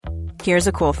Here's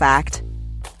a cool fact.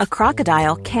 A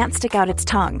crocodile can't stick out its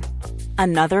tongue.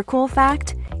 Another cool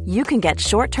fact, you can get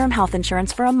short-term health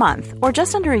insurance for a month or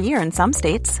just under a year in some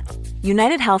states.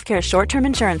 United Healthcare short-term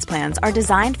insurance plans are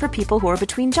designed for people who are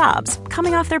between jobs,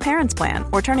 coming off their parents' plan,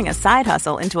 or turning a side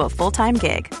hustle into a full-time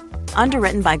gig.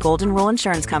 Underwritten by Golden Rule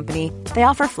Insurance Company, they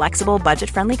offer flexible,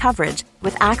 budget-friendly coverage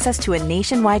with access to a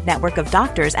nationwide network of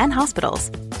doctors and hospitals.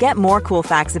 Get more cool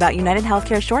facts about United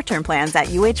Healthcare short-term plans at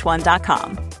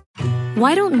uh1.com.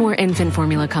 Why don't more infant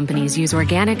formula companies use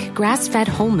organic, grass-fed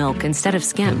whole milk instead of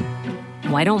skim?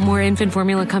 Why don't more infant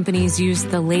formula companies use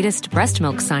the latest breast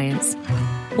milk science?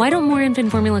 Why don't more infant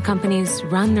formula companies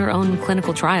run their own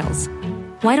clinical trials?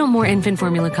 Why don't more infant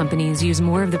formula companies use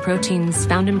more of the proteins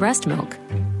found in breast milk?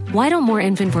 Why don't more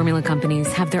infant formula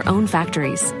companies have their own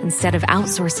factories instead of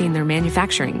outsourcing their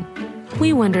manufacturing?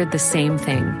 We wondered the same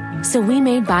thing. So we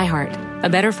made ByHeart, a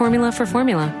better formula for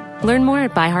formula. Learn more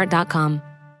at byheart.com.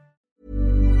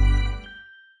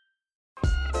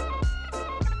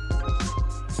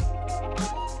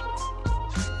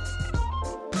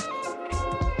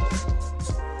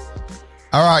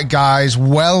 All right, guys,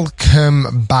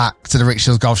 welcome back to the Rick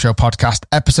Shields Golf Show podcast,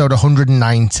 episode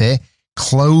 190,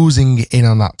 closing in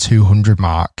on that 200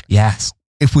 mark. Yes.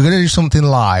 If we're going to do something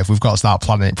live, we've got to start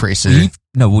planning it pretty soon. If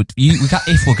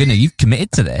we're going to, you've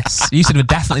committed to this. You said we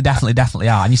definitely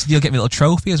are. And you said you'll get me a little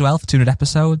trophy as well for 200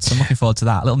 episodes. So I'm looking forward to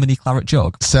that. A little mini claret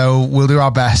jug. So we'll do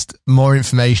our best. More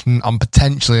information on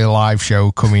potentially a live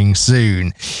show coming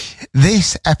soon.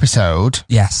 This episode.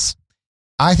 Yes.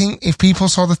 I think if people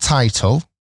saw the title,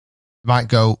 might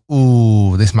go,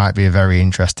 ooh, this might be a very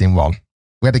interesting one.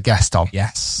 We had a guest on.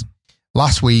 Yes.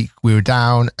 Last week, we were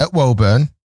down at Woburn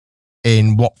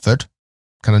in Watford,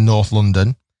 kind of North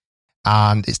London,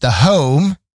 and it's the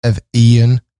home of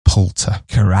Ian Poulter.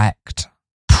 Correct.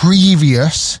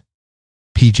 Previous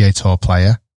PGA Tour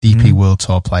player, DP World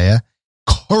Tour player,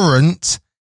 current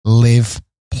Live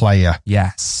player.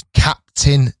 Yes.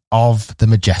 Captain of the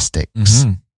Majestics.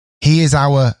 Mm-hmm. He is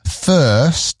our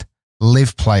first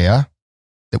Live player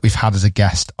that we've had as a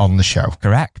guest on the show.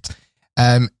 Correct.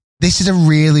 This is a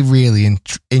really, really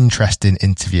interesting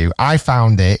interview. I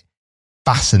found it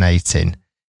fascinating.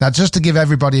 Now, just to give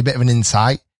everybody a bit of an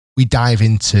insight, we dive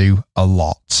into a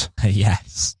lot.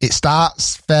 Yes. It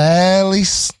starts fairly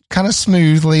kind of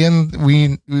smoothly, and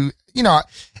we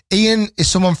Ian is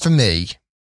someone for me,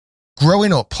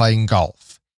 growing up playing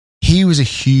golf, he was a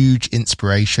huge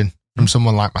inspiration from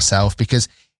someone like myself, because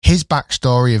his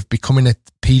backstory of becoming a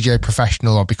PGA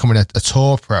professional or becoming a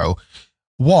tour pro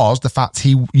was the fact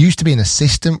he used to be an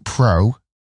assistant pro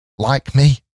like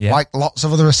me, like lots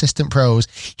of other assistant pros.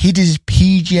 He did his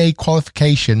PGA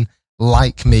qualification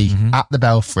like me at the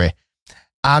Belfry.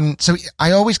 And so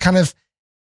I always kind of,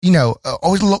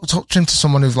 always looked up to him, to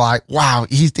someone who's like, wow,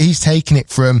 he's taken it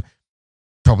from,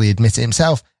 probably admit it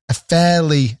himself, a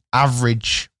fairly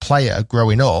average player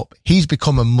growing up. He's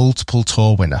become a multiple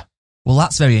tour winner. Well,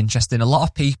 that's very interesting. A lot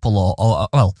of people,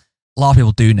 a lot of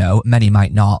people do know, many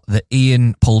might not, that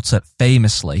Ian Poulter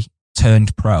famously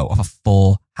turned pro off a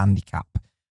 4 handicap,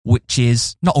 which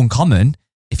is not uncommon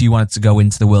if you wanted to go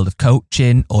into the world of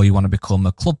coaching, or you want to become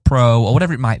a club pro, or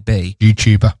whatever it might be.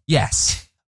 YouTuber. Yes.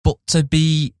 But to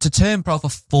turn pro off a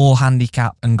 4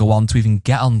 handicap and go on to even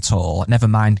get on tour, never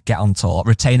mind get on tour,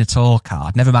 retain a tour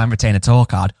card,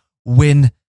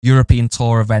 win European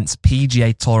Tour events,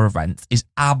 PGA Tour events, is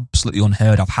absolutely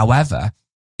unheard of. However,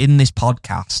 in this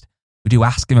podcast, we do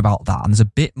ask him about that, and there's a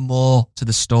bit more to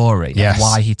the story of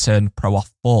why he turned pro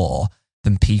off 4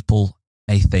 than people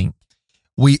may think.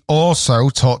 We also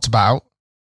talked about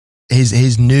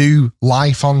his new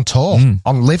life on tour,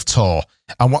 on Live Tour,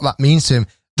 and what that means to him,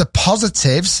 the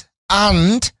positives,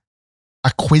 and I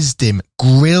quizzed him,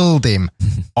 grilled him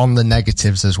on the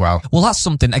negatives as well. Well, that's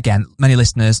something, again, many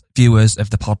listeners, viewers of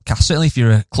the podcast, certainly if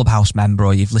you're a Clubhouse member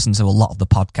or you've listened to a lot of the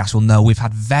podcast, will know we've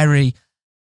had very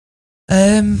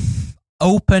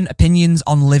open opinions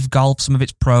on Live Golf, some of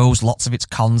its pros, lots of its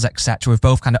cons, etc. We've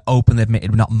both kind of openly admitted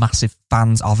we're not massive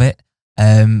fans of it.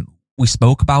 We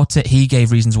spoke about it. He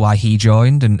gave reasons why he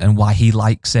joined and why he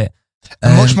likes it.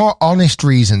 Much more honest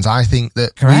reasons, I think,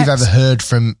 that we've ever heard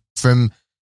from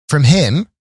him.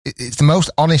 It's the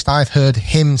most honest I've heard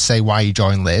him say why he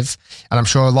joined Live, and I'm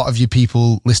sure a lot of you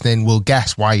people listening will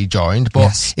guess why he joined,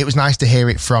 but it was nice to hear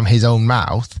it from his own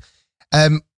mouth.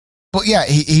 But yeah,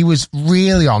 he was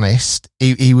really honest.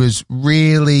 He was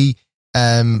really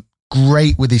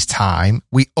great with his time.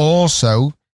 We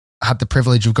also had the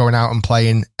privilege of going out and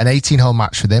playing an 18-hole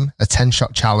match with him, a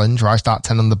 10-shot challenge where I start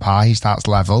 10 under par, he starts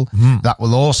level. That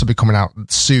will also be coming out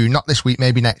soon, not this week,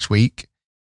 maybe next week.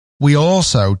 We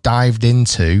also dived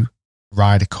into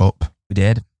Ryder Cup. We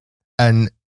did.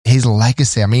 And his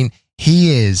legacy, I mean,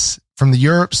 he is, from the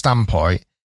Europe standpoint,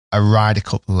 a Ryder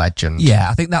Cup legend. Yeah,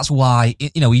 I think that's why,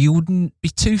 you wouldn't be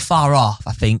too far off,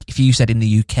 I think, if you said in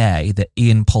the UK that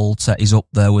Ian Poulter is up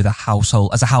there with a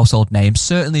household name,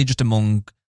 certainly just among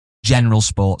general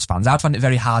sports fans. I'd find it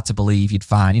very hard to believe you'd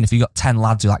find, if you've got 10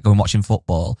 lads who like going watching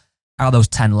football, out of those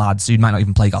 10 lads who might not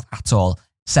even play golf at all,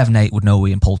 7, 8 would know who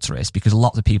Ian Poulter is, because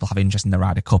lots of people have interest in the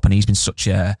Ryder Cup, and he's been such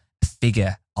a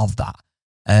figure of that.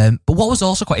 But what was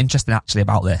also quite interesting actually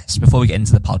about this, before we get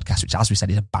into the podcast, which as we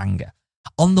said is a banger,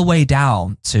 on the way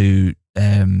down to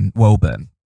Woburn,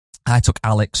 I took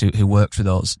Alex, who works with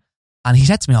us, and he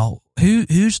said to me,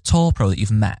 who's a tour pro that you've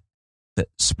met that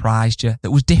surprised you,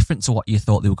 that was different to what you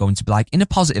thought they were going to be like, in a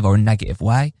positive or a negative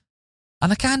way?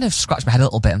 And I kind of scratched my head a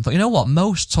little bit and thought, you know what,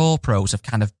 most tour pros have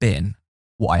kind of been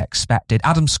what I expected.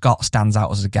 Adam Scott stands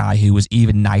out as a guy who was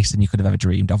even nicer than you could have ever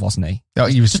dreamed of, wasn't he? Oh,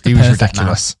 he was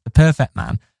ridiculous. The perfect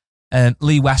man.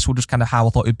 Lee Westwood was kind of how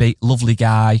I thought he'd be. Lovely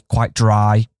guy, quite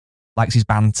dry, likes his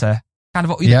banter, kind of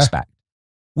what you'd expect.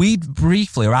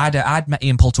 I'd met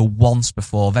Ian Poulter once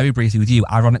before, very briefly with you,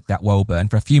 ironically at Woburn,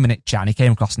 for a few minute chat, and he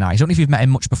came across nice. I don't know if you've met him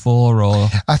much before, or...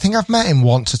 I think I've met him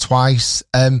once or twice.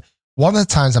 One of the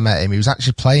times I met him, he was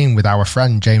actually playing with our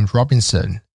friend James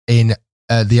Robinson in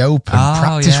the Open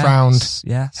practice round.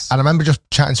 Yes. And I remember just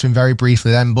chatting to him very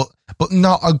briefly then, but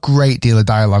not a great deal of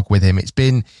dialogue with him. It's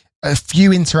been a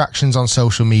few interactions on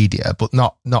social media, but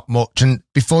not much. And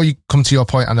before you come to your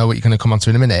point, I know what you're going to come on to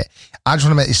in a minute. I just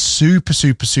want to make this super,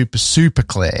 super, super, super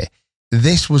clear.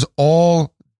 This was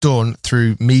all done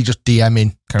through me just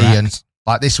DMing Ian.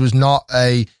 Like, this was not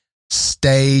a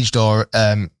staged or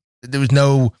there was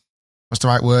no, what's the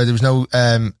right word? There was no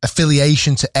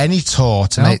affiliation to any tour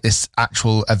to make this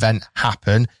actual event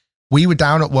happen. We were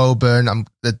down at Woburn.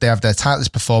 They have their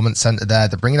Titleist Performance Centre there.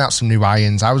 They're bringing out some new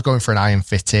irons. I was going for an iron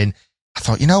fitting. I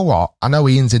thought, you know what? I know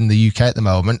Ian's in the UK at the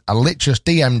moment. I literally just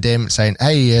DM'd him saying,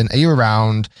 hey, Ian, are you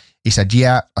around? He said,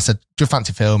 yeah. I said, do you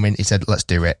fancy filming? He said, let's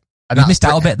do it. And you missed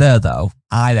out a bit there, though.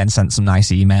 I then sent some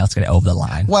nice email to get it over the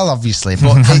line. Well, obviously,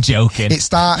 but I'm joking. It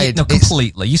started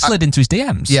completely. You slid into his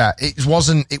DMs. Yeah, it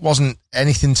wasn't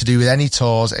anything to do with any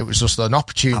tours. It was just an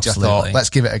opportunity. Absolutely. I thought, let's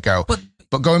give it a go.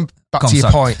 But going back to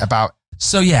your point about.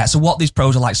 So what these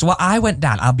pros are like. So what I went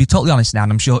down, I'll be totally honest now,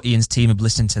 and I'm sure Ian's team have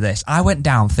listened to this. I went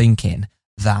down thinking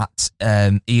that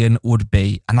Ian would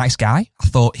be a nice guy. I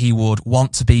thought he would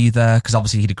want to be there because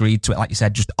obviously he'd agreed to it, like you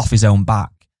said, just off his own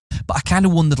back. But I kind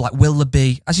of wondered, like, will there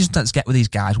be, as you sometimes get with these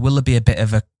guys, will there be a bit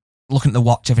of a looking at the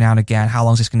watch every now and again, how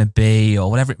long is this going to be, or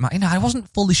whatever it might, I wasn't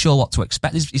fully sure what to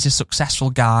expect. He's a successful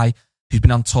guy who's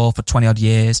been on tour for 20 odd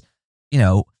years.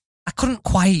 I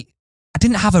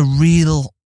didn't have a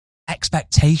real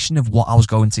expectation of what I was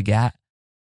going to get.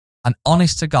 And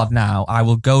honest to God now, I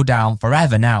will go down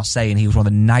forever now saying he was one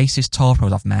of the nicest tour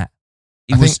pros I've met.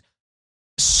 He was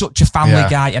such a family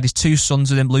guy. He had his 2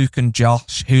 sons with him, Luke and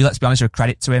Josh, who, let's be honest, are a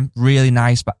credit to him. Really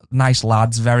nice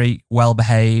lads, very well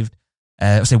behaved.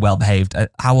 I say well behaved.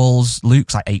 How old's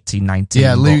Luke's? Like 18, 19.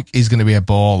 Yeah, Luke is going to be a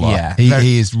baller. Yeah,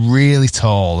 he is really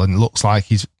tall and looks like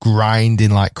he's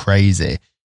grinding like crazy.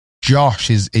 Josh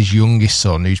is his youngest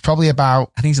son, who's probably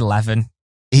about, I think he's 11.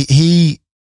 He's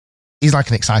like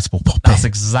an excitable puppy. That's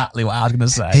exactly what I was going to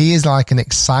say. He is like an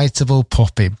excitable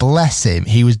puppy. Bless him.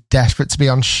 He was desperate to be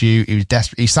on shoot. He was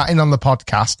desperate. He sat in on the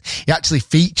podcast. He actually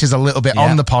features a little bit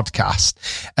on the podcast.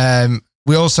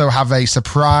 We also have a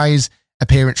surprise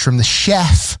appearance from the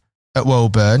chef at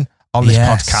Woburn on this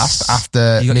podcast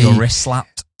after you got your wrist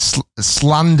slapped.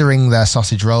 Slandering their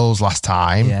sausage rolls last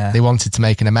time. Yeah. They wanted to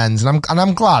make an amends, and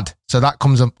I'm glad. So that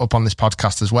comes up on this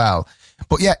podcast as well.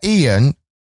 But yeah, Ian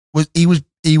was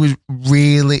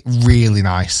really, really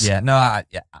nice. Yeah, no, I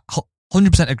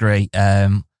 100% agree.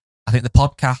 I think the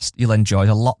podcast you'll enjoy.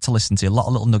 There's a lot to listen to, a lot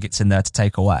of little nuggets in there to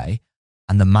take away.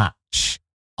 And the match,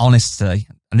 honestly,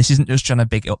 and this isn't just trying to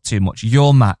big it up too much,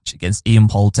 your match against Ian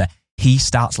Poulter, he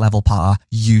starts level par,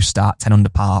 you start 10 under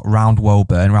par, round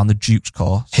Woburn, around the Duke's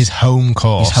course. His home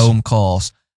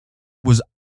course was,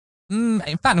 in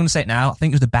fact, I'm going to say it now, I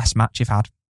think it was the best match you've had.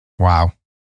 Wow. I'm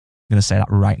going to say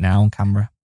that right now on camera.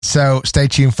 So stay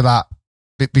tuned for that.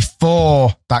 But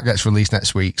before that gets released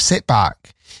next week, sit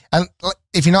back. And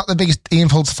if you're not the biggest Ian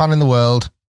Poulter fan in the world,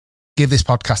 give this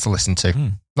podcast a listen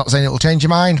to. Not saying it will change your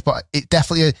mind, but it's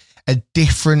definitely a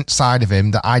different side of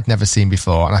him that I'd never seen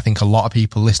before. And I think a lot of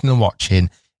people listening and watching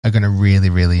are going to really,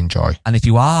 really enjoy. And if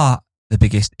you are the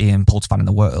biggest Ian Poulter fan in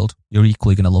the world, you're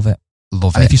equally going to love it. And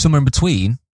if you're somewhere in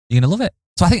between, you're going to love it.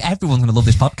 So I think everyone's going to love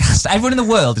this podcast. Everyone in the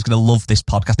world is going to love this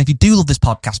podcast. And if you do love this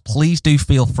podcast, please do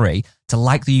feel free to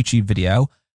like the YouTube video,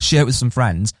 share it with some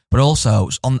friends, but also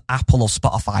on Apple or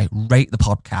Spotify, rate the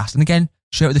podcast. And again,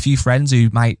 share it with a few friends who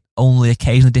might only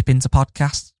occasionally dip into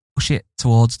podcasts. Push it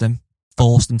towards them,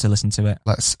 force them to listen to it.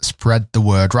 Let's spread the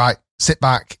word. Right, sit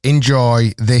back,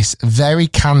 enjoy this very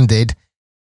candid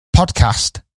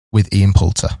podcast with Ian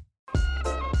Poulter.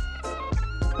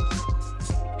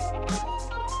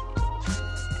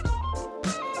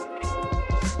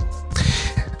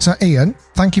 So, Ian,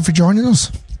 thank you for joining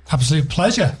us. Absolute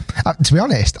pleasure. To be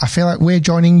honest, I feel like we're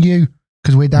joining you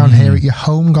because we're down here at your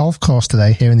home golf course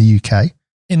today here in the UK.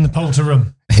 In the Poulter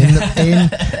room. In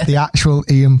the actual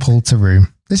Ian Poulter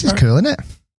room. This is cool, isn't it?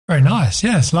 Very nice.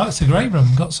 Yeah, it's a great room.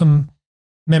 Got some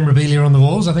memorabilia on the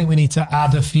walls. I think we need to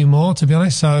add a few more, to be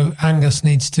honest. So Angus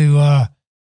needs to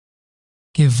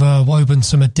give Woburn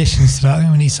some additions to that. I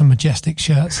think we need some majestic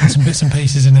shirts and some bits and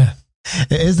pieces in there.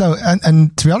 It is, though.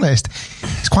 And to be honest,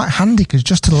 it's quite handy because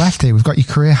just to the left here, we've got your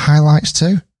career highlights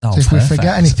too. Oh, so if perfect. we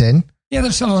forget anything... Yeah,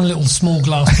 they're still on a little small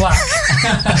glass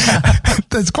plaque.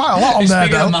 There's quite a lot on It's there,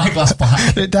 bigger though. than my glass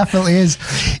plaque. It definitely is.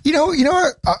 You know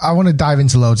what? I want to dive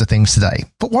into loads of things today,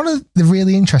 but one of the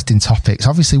really interesting topics,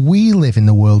 obviously, we live in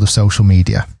the world of social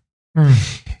media.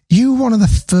 You were one of the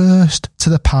first to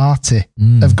the party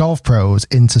of golf pros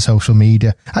into social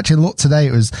media. Actually, look, today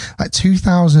it was like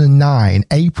 2009,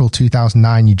 April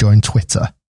 2009, you joined Twitter.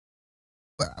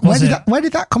 Where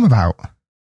did that come about?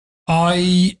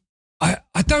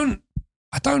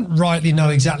 I don't rightly know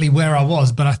exactly where I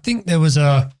was, but I think there was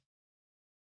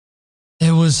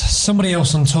somebody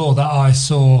else on tour that I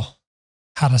saw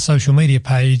had a social media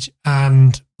page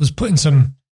and was putting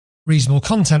some reasonable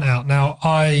content out. Now,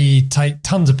 I take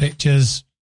tons of pictures,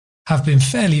 have been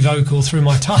fairly vocal through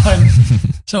my time,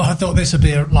 so I thought this would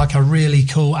be a really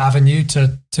cool avenue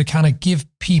to kind of give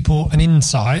people an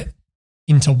insight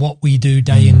into what we do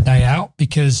day in, day out,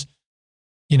 because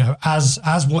you know, as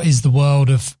what is the world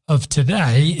of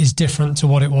today is different to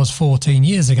what it was 14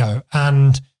 years ago.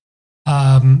 And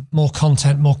more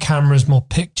content, more cameras, more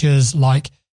pictures, like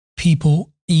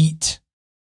people eat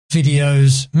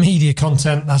videos, media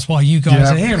content. That's why you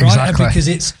guys are here, right? Exactly. Because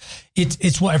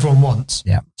it's what everyone wants.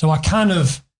 Yeah. So I kind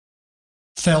of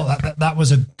felt that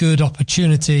was a good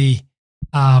opportunity,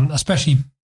 especially,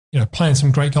 you know, playing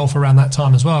some great golf around that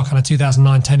time as well, kind of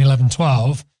 2009, 10, 11,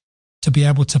 12, to be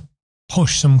able to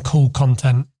push some cool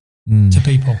content to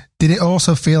people. Did it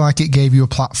also feel like it gave you a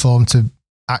platform to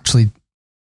actually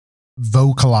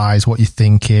vocalize what you're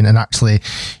thinking and actually,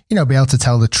 you know, be able to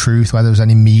tell the truth, whether there was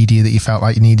any media that you felt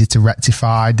like you needed to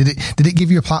rectify? Did it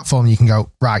give you a platform you can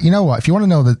go, right, you know what, if you want to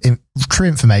know the true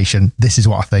information, this is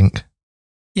what I think?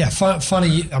 Yeah,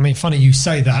 funny you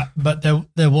say that, but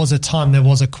there was a time, there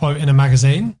was a quote in a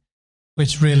magazine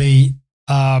which really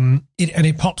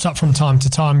it pops up from time to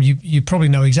time. You probably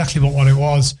know exactly what one it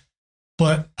was,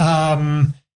 but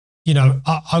you know,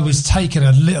 I was taken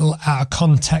a little out of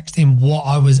context in what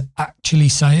I was actually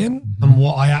saying and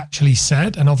what I actually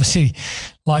said. And obviously,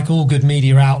 like all good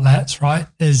media outlets, right,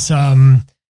 there's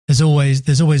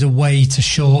always a way to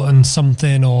shorten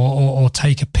something or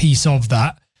take a piece of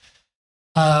that.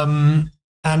 And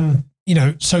you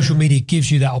know, social media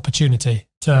gives you that opportunity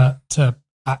to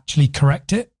actually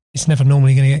correct it. It's never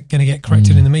normally going to get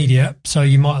corrected in the media, so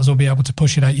you might as well be able to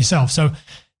push it out yourself. So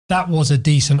that was a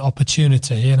decent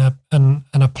opportunity and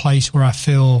a place where I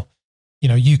feel, you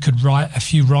know, you could right a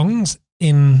few wrongs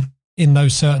in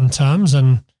those certain terms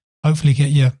and hopefully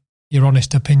get your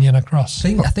honest opinion across.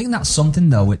 I think that's something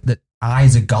though that I,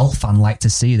 as a golf fan, like to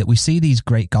see, that we see these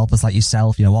great golfers like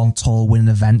yourself, you know, on tour, winning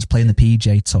events, playing the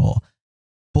PJ Tour.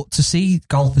 But to see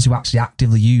golfers who actually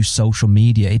actively use social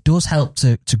media, it does help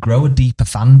to grow a deeper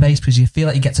fan base, because you feel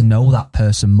like you get to know that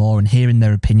person more and hearing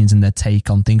their opinions and their take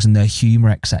on things and their humour,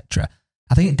 etc.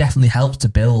 I think it definitely helps to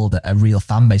build a real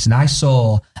fan base. And I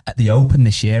saw at the Open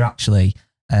this year, actually,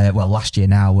 last year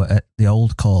now, at the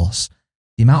old course,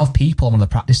 the amount of people on one of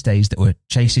the practice days that were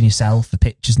chasing yourself for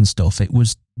pictures and stuff, it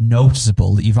was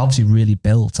noticeable that you've obviously really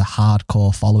built a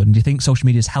hardcore following. Do you think social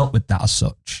media has helped with that as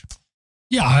such?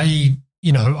 Yeah, I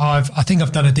think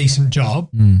I've done a decent job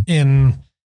in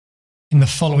the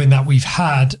following that we've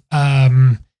had,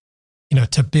 you know,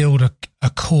 to build a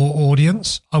core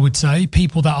audience. I would say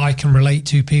people that I can relate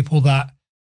to, people that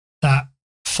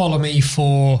follow me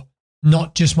for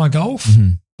not just my golf,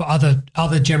 but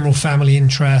other general family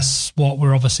interests, what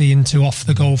we're obviously into off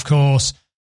the golf course,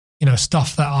 you know,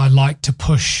 stuff that I like to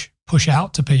push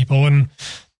out to people. And,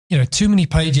 you know, too many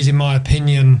pages, in my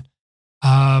opinion,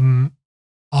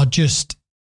 are just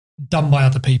done by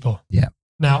other people. Yeah.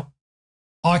 Now,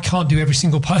 I can't do every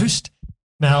single post.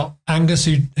 Now, Angus,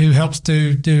 who helps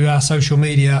do our social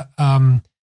media,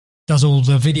 does all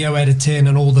the video editing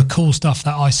and all the cool stuff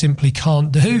that I simply can't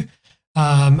do.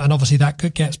 And obviously that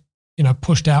gets,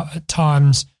 pushed out at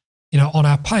times, on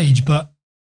our page. But,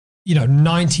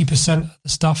 90% of the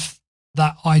stuff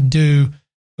that I do,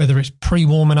 whether it's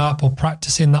pre-warming up or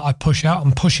practicing, that I push out,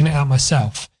 I'm pushing it out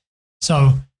myself.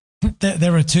 So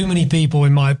there are too many people,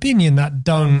 in my opinion, that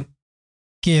don't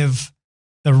give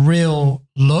the real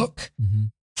look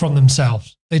from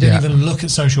themselves. They don't even look at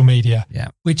social media,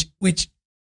 which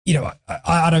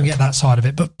I don't get that side of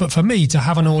it. But for me, to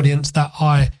have an audience that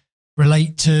I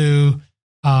relate to,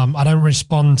 I don't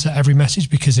respond to every message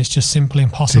because it's just simply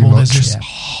impossible. There's just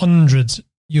hundreds.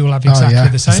 You'll have exactly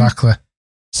the same. Exactly.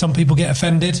 Some people get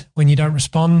offended when you don't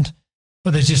respond,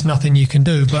 but there's just nothing you can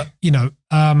do. But,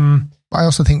 I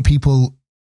also think people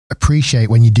appreciate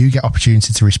when you do get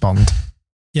opportunity to respond.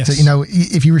 Yes. So,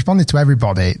 if you responded to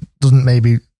everybody, it doesn't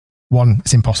maybe, one,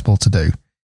 it's impossible to do.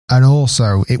 And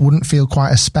also, it wouldn't feel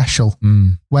quite as special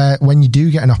where when you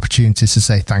do get an opportunity to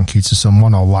say thank you to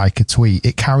someone or like a tweet,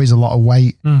 it carries a lot of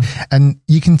weight. And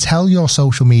you can tell your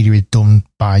social media is done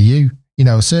by you.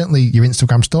 Certainly your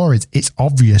Instagram stories, it's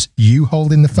obvious you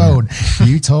holding the phone,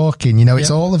 you talking,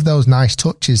 it's all of those nice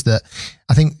touches that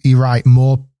I think you're right.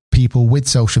 More people with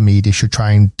social media should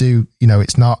try and do,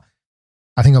 it's not,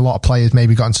 I think a lot of players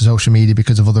maybe got into social media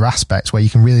because of other aspects where you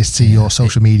can really see your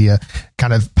social media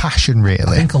kind of passion, really.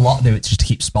 I think a lot of it's just to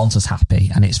keep sponsors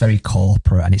happy, and it's very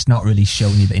corporate, and it's not really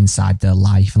showing you the inside their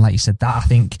life. And like you said, that I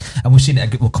think, and we've seen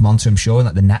it, we'll come on to, I'm sure,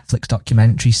 like the Netflix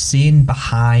documentary, seeing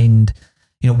behind,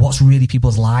 what's really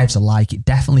people's lives are like. It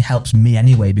definitely helps me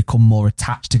anyway become more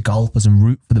attached to golfers and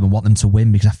root for them and want them to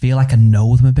win, because I feel like I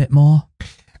know them a bit more.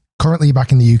 Currently, you're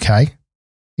back in the UK.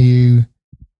 Do you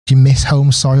miss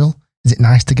home soil? Is it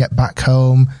nice to get back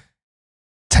home,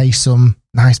 taste some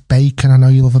nice bacon? I know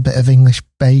you love a bit of English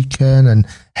bacon and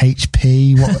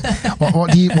HP.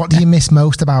 What do you miss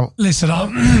most about? Listen,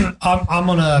 I'm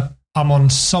on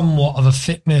somewhat of a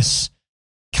fitness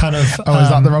kind of. Is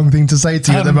that the wrong thing to say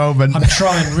to you at the moment? I'm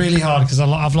trying really hard because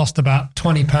I've lost about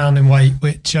 20 pounds in weight,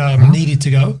 which needed to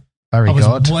go. Very good.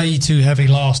 I was way too heavy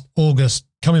last August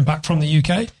coming back from the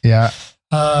UK. Yeah.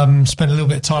 Spent a little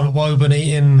bit of time at Woburn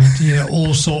eating,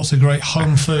 all sorts of great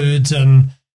home foods, and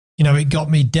it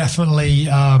got me definitely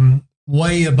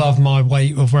way above my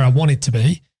weight of where I wanted to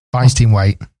be. Fighting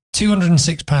weight,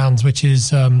 206 pounds, which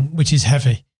is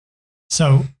heavy.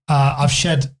 So I've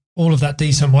shed all of that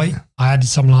decent weight. I added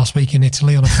some last week in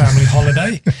Italy on a family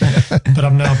holiday, but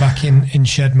I'm now back in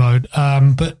shed mode.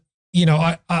 But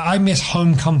I miss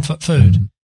home comfort food,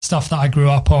 stuff that I grew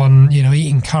up on.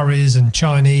 Eating curries and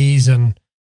Chinese and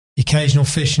the occasional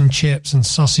fish and chips and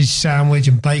sausage sandwich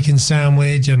and bacon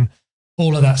sandwich and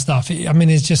all of that stuff. I mean,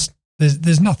 it's just,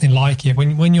 there's nothing like it.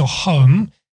 When you're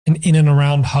home and in and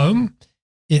around home,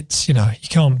 it's, you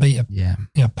can't beat a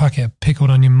packet of pickled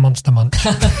onion Monster Munch.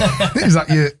 Is that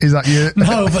you?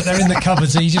 No, but they're in the cupboard,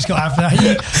 so you just got to have that.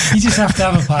 You just have to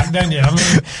have a pack, don't you? I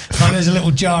mean, like there's a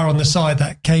little jar on the side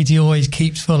that Katie always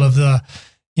keeps full of the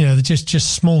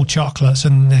just small chocolates,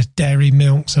 and there's dairy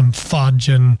milks and fudge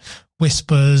and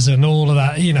Whispers and all of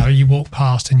that. You walk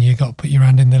past and you got to put your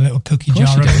hand in the little cookie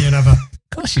jar and you have Of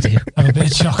course you do. Have a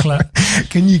bit of chocolate.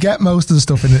 Can you get most of the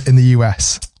stuff in the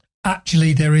US?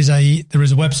 Actually, there is a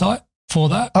website for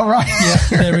that. Oh, right. Yeah,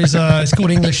 there is it's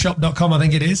called englishshop.com, I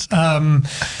think it is. And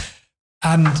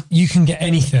you can get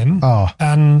anything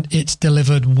and it's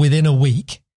delivered within a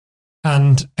week.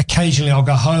 And occasionally I'll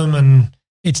go home and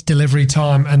it's delivery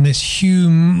time and this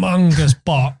humongous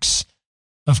box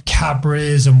of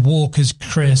Cadbury's and Walker's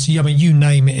Crisps. I mean, you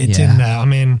name it, it's in there. I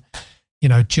mean,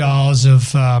 jars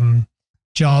of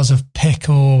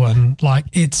pickle and like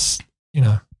it's,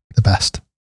 the best.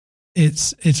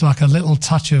 It's like a little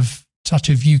touch of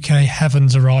UK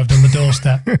heavens arrived on the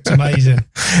doorstep. It's amazing.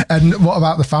 And what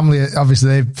about the family? Obviously,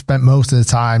 they've spent most of the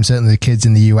time, certainly the kids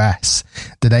in the US.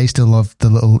 Do they still love the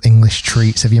little English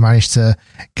treats? Have you managed to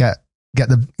get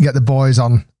the boys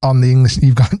on the English?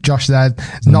 You've got Josh there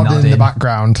nodding in the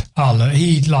background. Oh, look,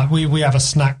 we have a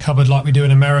snack cupboard like we do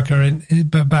in America,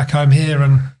 but back home here,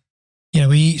 and he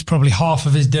eats probably half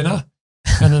of his dinner.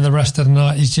 And then the rest of the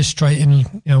night he's just straight in,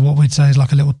 what we'd say is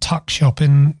like a little tuck shop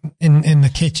in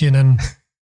the kitchen, and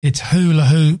it's hula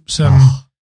hoops, and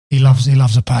he loves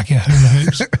a packet of hula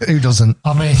hoops. Who doesn't?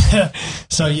 I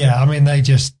mean, they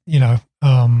just, eating.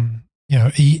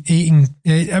 I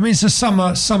mean, it's a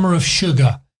summer of sugar,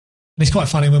 and it's quite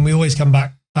funny when we always come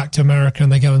back to America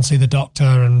and they go and see the doctor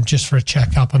and just for a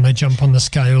checkup, and they jump on the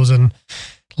scales, and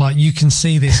like you can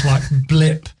see this like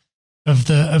blip of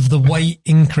the weight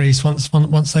increase once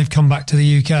they've come back to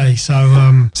the UK.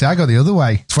 So see, I go the other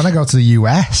way. It's when I go to the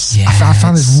US. Yeah, I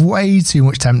find there's way too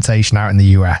much temptation out in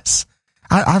the US.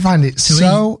 I find it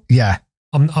so eat. yeah.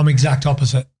 I'm exact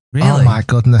opposite. Really? Oh my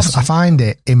goodness. I find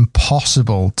it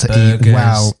impossible to Burgers. eat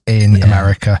well in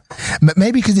America.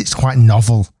 Maybe because it's quite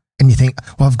novel. And you think,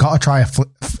 well, I've got to try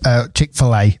a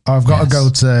Chick-fil-A, or I've got to go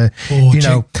to,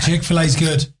 Chick-fil-A's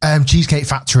good. Cheesecake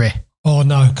Factory. Oh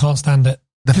no, can't stand it.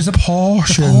 The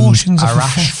portions are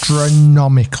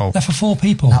astronomical. They're for 4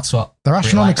 people. That's what They're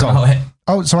astronomical. Like about it.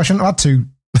 Oh, so I shouldn't have had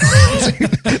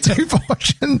two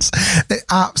portions. They're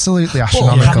absolutely But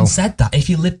astronomical. having said that, if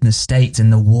you lived in the States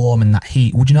in the warm and that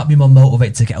heat, would you not be more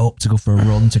motivated to get up, to go for a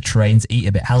run, to train, to eat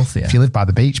a bit healthier? If you live by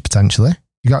the beach, potentially.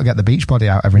 You got to get the beach body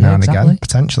out every now and again,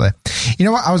 potentially. You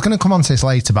know what? I was going to come on to this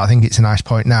later, but I think it's a nice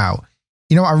point now.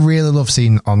 You know what I really love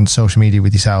seeing on social media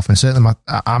with yourself, and certainly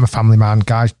I'm a family man.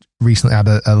 Guys recently had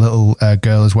a little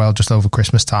girl as well, just over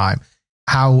Christmas time.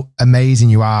 How amazing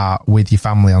you are with your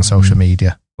family on social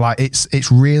media. Like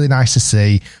it's really nice to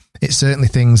see. It's certainly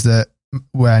things that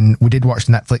when we did watch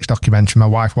the Netflix documentary, my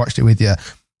wife watched it with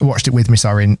me,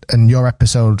 sorry, and your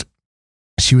episode,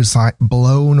 she was like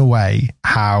blown away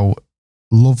how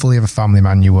lovely of a family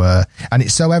man you were. And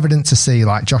it's so evident to see,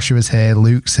 like Joshua's here,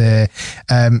 Luke's here.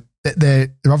 They're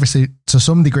obviously to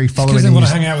some degree following. Because they want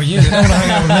to hang out with you. They don't want to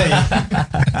hang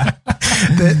out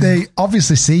with me. They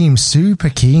obviously seem super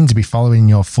keen to be following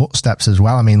your footsteps as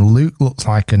well. I mean, Luke looks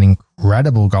like an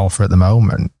incredible golfer at the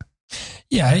moment.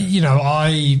 Yeah,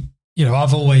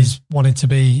 I've always wanted to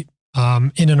be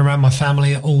in and around my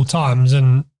family at all times,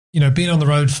 and being on the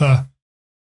road for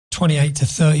 28 to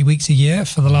 30 weeks a year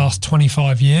for the last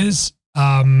 25 years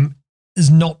has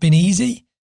not been easy.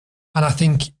 And I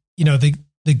think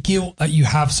the guilt that you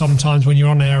have sometimes when you're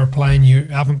on an aeroplane, you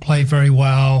haven't played very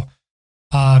well.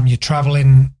 You're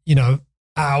traveling,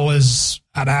 hours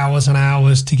and hours and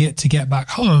hours to get back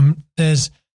home. There's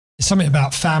something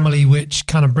about family which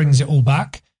kind of brings it all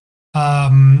back.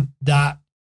 That,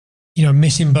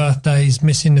 missing birthdays,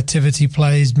 missing nativity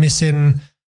plays, missing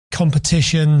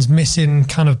competitions, missing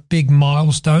kind of big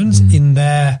milestones in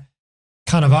their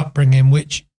kind of upbringing,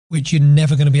 which you're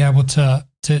never going to be able to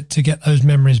get those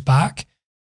memories back.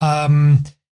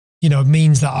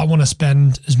 Means that I want to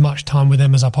spend as much time with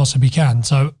them as I possibly can.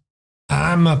 So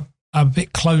I'm a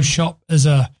bit closed shop as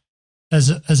a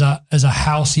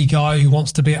housey guy who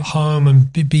wants to be at home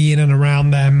and be in and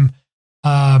around them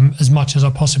as much as I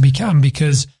possibly can,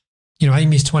 because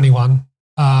Amy's 21.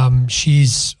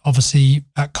 She's obviously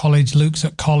at college. Luke's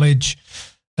at college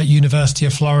at University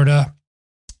of Florida,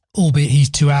 albeit he's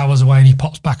 2 hours away and he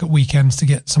pops back at weekends to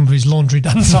get some of his laundry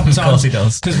done sometimes. Of course he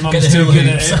does. Because mum's too good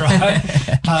at it, right?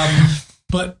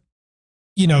 But,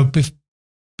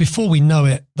 before we know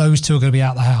it, those two are going to be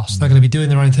out of the house. They're going to be doing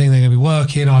their own thing. They're going to be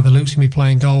working. Either Luke's going to be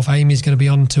playing golf. Amy's going to be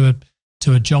on to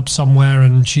a job somewhere,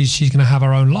 and she's going to have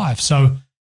her own life. So,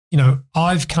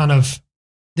 I've kind of,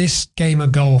 this game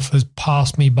of golf has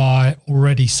passed me by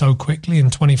already so quickly in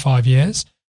 25 years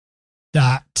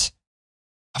that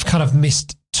I've kind of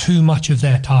missed too much of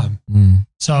their time.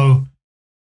 So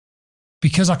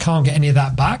because I can't get any of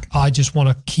that back, I just want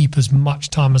to keep as much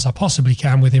time as I possibly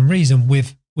can within reason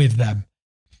with them.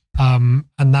 And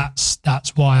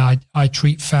that's why I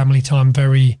treat family time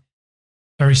very,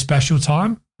 very special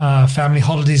time. Family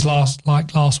holidays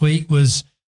last week was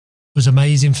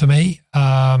amazing for me.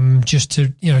 Just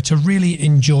to really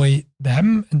enjoy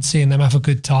them and seeing them have a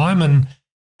good time and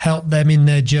help them in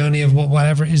their journey of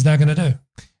whatever it is they're going to do.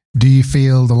 Do you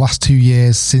feel the last 2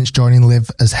 years since joining Live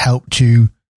has helped you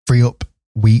free up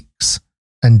weeks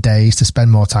and days to spend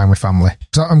more time with family?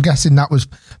 So I'm guessing that was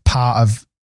part of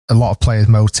a lot of players'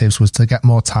 motives, was to get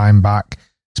more time back,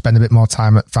 spend a bit more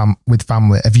time with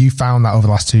family. Have you found that over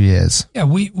the last 2 years? Yeah,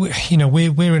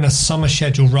 we're in a summer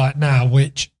schedule right now,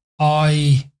 which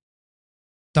I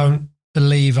don't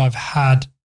believe I've had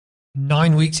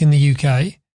 9 weeks in the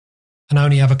UK and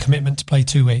only have a commitment to play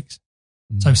 2 weeks.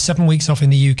 So 7 weeks off in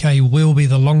the UK will be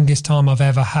the longest time I've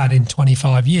ever had in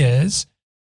 25 years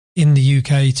in the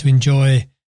UK to enjoy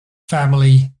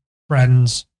family,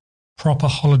 friends, proper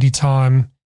holiday time,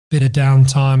 bit of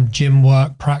downtime, gym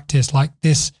work, practice like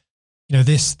this.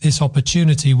 This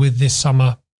opportunity with this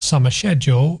summer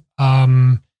schedule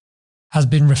has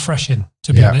been refreshing,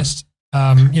 to be honest.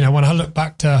 When I look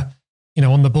back to,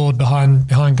 on the board behind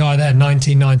Guy there,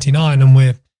 1999, and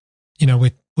we're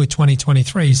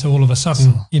 2023. So all of a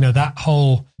sudden,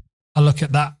 I look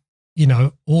at that,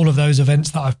 all of those events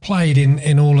that I've played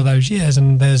in all of those years,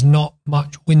 and there's not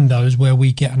much windows where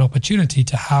we get an opportunity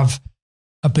to have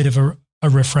a bit of a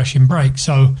refreshing break.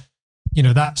 So,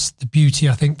 that's the beauty,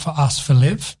 I think, for us for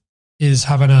Live, is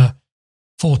having a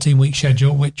 14-week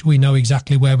schedule, which we know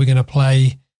exactly where we're going to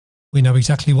play. We know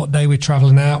exactly what day we're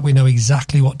traveling out. We know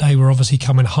exactly what day we're obviously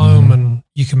coming home, and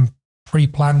you can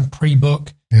pre-plan,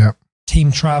 pre-book,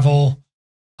 team travel,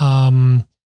 and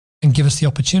give us the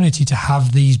opportunity to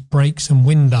have these breaks and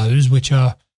windows, which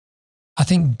are, I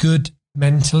think, good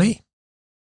mentally,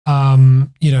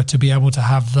 to be able to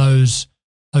have those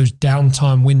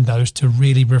downtime windows to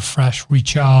really refresh,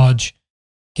 recharge,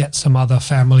 get some other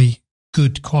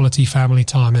good quality family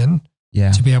time in.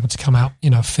 Yeah. To be able to come out,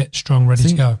 fit, strong, ready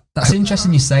to go. That's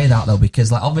interesting you say that, though, because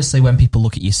like obviously when people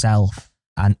look at yourself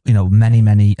and, many,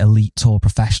 many elite tour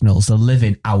professionals, they're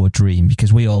living our dream,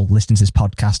 because we all listen to this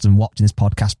podcast and watching this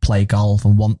podcast play golf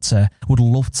and would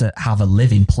love to have a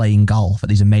living playing golf at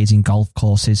these amazing golf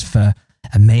courses for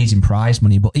amazing prize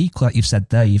money. But equally, like you've said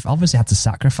there, you've obviously had to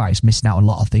sacrifice missing out on a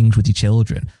lot of things with your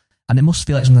children. And it must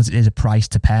feel like sometimes it is a price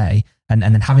to pay. And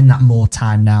then having that more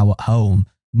time now at home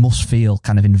must feel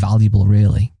kind of invaluable,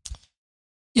 really.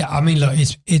 Yeah, I mean, look,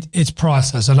 it's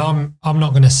priceless, and I'm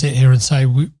not going to sit here and say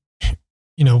we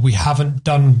haven't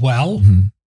done well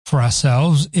for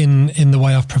ourselves in the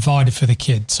way I've provided for the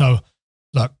kids. So,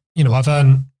 look, I've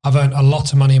earned a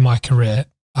lot of money in my career.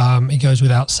 It goes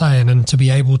without saying, and to be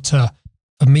able for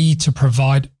me to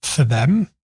provide for them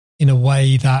in a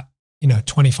way that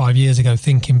 25 years ago,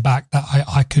 thinking back, that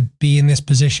I could be in this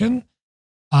position.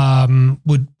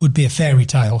 Would be a fairy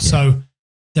tale. Yeah. So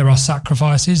there are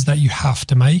sacrifices that you have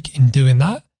to make in doing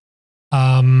that,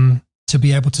 to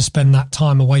be able to spend that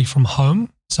time away from home.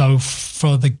 So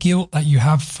for the guilt that you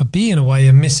have for being away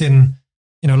and missing,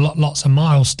 lots of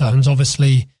milestones,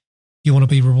 obviously you want to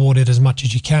be rewarded as much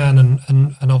as you can,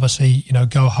 and obviously,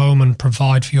 go home and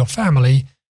provide for your family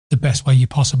the best way you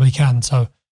possibly can. So,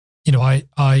 I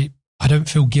don't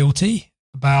feel guilty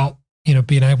about,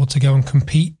 being able to go and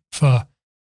compete for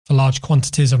large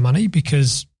quantities of money,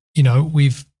 because,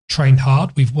 we've trained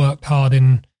hard, we've worked hard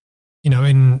in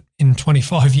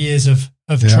 25 years of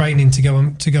training to go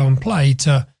and play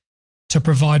to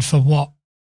provide for what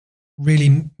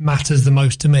really matters the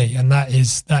most to me. And that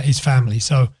is family.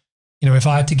 So, if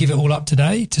I had to give it all up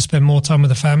today to spend more time with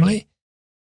the family,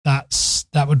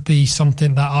 that would be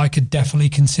something that I could definitely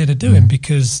consider doing,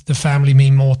 because the family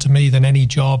mean more to me than any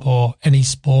job or any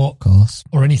sport, of course,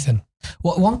 or anything.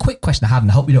 Well, one quick question I had, and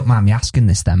I hope you don't mind me asking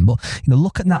this then, but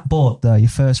look at that board there. Your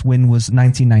first win was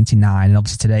 1999, and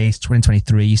obviously today is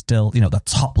 2023, still, the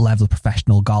top level of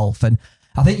professional golf. And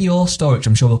I think your story, which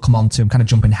I'm sure we'll come on to, I'm kind of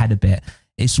jumping ahead a bit,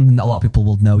 it's something that a lot of people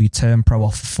will know. You turned pro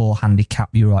off a 4 handicap.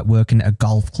 You were like working at a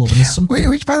golf club. And there's something...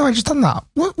 Which, by the way, just on that,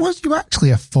 was you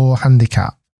actually a 4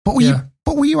 handicap? But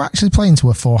were you actually playing to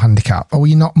a 4 handicap, or were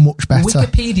you not much better?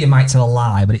 Wikipedia might tell a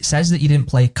lie, but it says that you didn't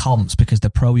play comps because the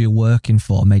pro you're working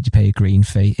for made you pay a green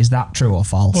fee. Is that true or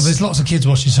false? Well, there's lots of kids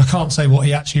watching, so I can't say what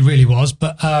he actually really was.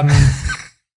 But my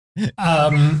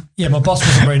boss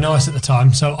wasn't very nice at the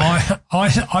time, so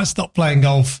I stopped playing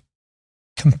golf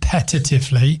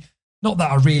competitively. Not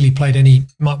that I really played any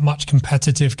much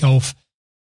competitive golf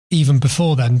even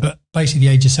before then, but basically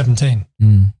the age of 17.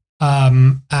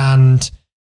 And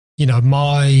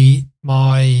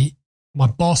my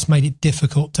boss made it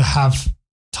difficult to have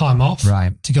time off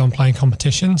to go and play in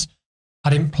competitions.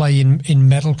 I didn't play in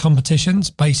medal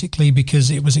competitions, basically because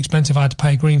it was expensive. I had to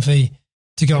pay a green fee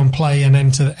to go and play and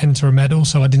enter a medal,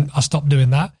 so I stopped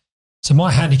doing that. So my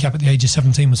handicap at the age of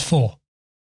 17 was 4.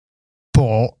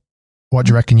 But what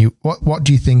do you reckon what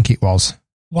do you think it was?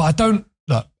 Well, I don't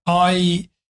look.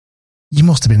 You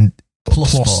must have been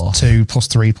plus 2, plus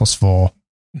 3, plus 4.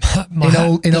 In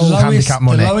old handicap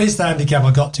money. The lowest handicap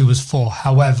I got to was 4.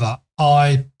 However,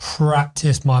 I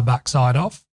practiced my backside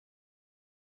off.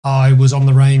 I was on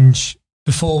the range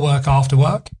before work, after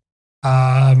work,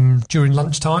 during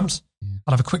lunch times.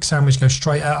 I'd have a quick sandwich, go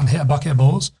straight out and hit a bucket of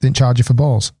balls. Didn't charge you for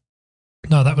balls?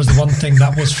 No, that was the one thing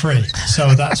that was free.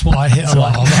 So that's what I hit a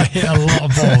lot of. I hit a lot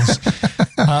of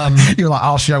balls. You're like,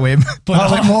 I'll show him. But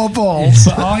I'll hit more balls.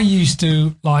 But I used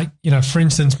to, for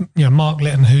instance, Mark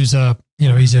Litton, who's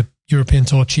he's a European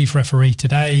Tour chief referee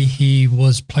today. He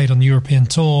played on the European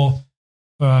Tour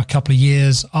for a couple of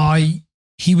years.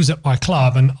 He was at my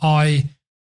club, and I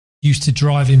used to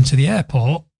drive him to the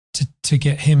airport to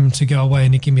get him to go away,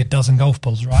 and he'd give me a dozen golf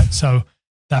balls, right? So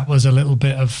that was a little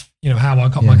bit of, how I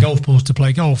got my golf balls to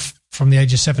play golf from the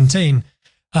age of 17.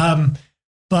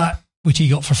 But which he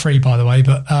got for free, by the way,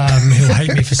 but he'll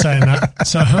hate me for saying that.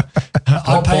 So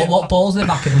what balls were they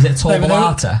back in? Was it Tour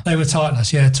Ballata? They were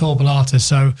Titleist, Tour Ballata.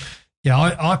 So, Yeah,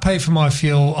 I pay for my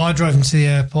fuel. I drove him to the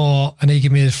airport, and he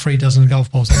gave me 3 dozen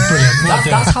golf balls. Brilliant.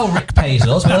 That's how Rick pays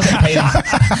us. We don't get paid.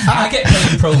 I get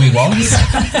paid in Pro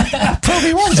V1s. Pro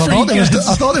V1s?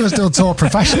 I thought they were still tour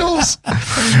professionals.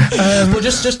 But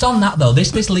just on that though,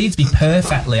 this leads me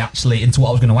perfectly actually into what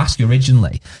I was going to ask you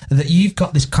originally. That you've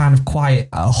got this kind of quite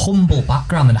humble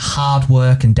background and hard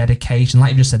work and dedication,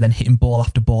 like you just said, then hitting ball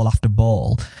after ball after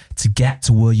ball to get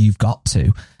to where you've got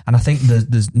to. And I think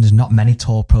there's not many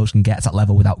tour pros can get to that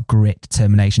level without grit,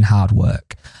 determination, hard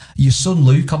work. Your son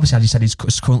Luke, obviously, as you said, he's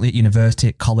currently at university,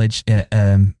 at college,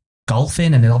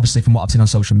 golfing, and then obviously from what I've seen on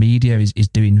social media, is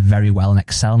doing very well and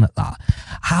excelling at that.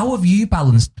 How have you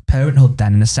balanced parenthood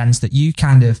then, in the sense that you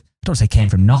kind of, I don't say came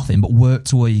from nothing, but worked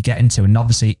to where you get into, and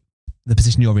obviously the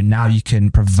position you're in now, you can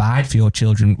provide for your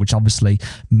children, which obviously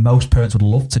most parents would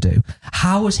love to do.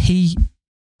 How has he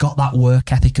got that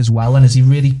work ethic as well, and has he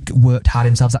really worked hard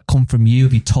himself? Does that come from you?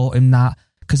 Have you taught him that?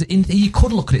 Because you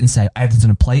could look at it and say everything's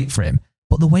on a plate for him,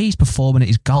 but the way he's performing at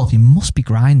his golf, he must be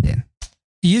grinding.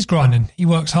 He is grinding. He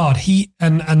works hard.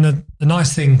 And the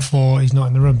nice thing he's not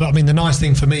in the room, but I mean the nice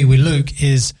thing for me with Luke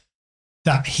is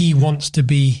that he wants to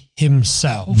be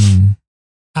himself.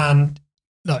 And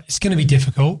look, it's going to be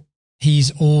difficult. He's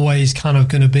always kind of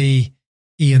going to be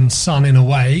Ian's son in a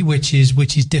way, which is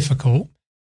difficult.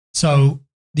 So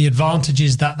the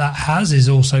advantages that has is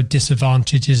also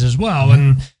disadvantages as well.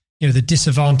 And, the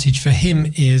disadvantage for him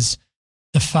is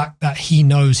the fact that he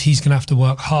knows he's going to have to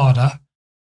work harder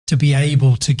to be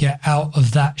able to get out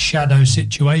of that shadow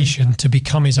situation to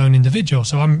become his own individual.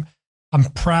 So I'm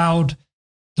proud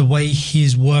the way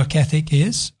his work ethic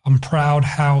is. I'm proud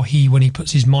how when he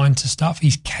puts his mind to stuff,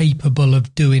 he's capable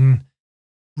of doing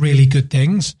really good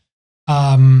things.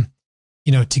 To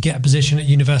get a position at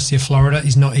University of Florida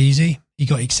is not easy. He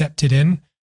got accepted in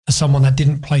as someone that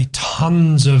didn't play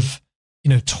tons of,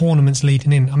 tournaments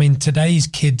leading in. I mean, today's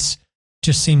kids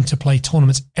just seem to play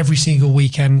tournaments every single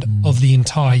weekend of the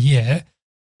entire year.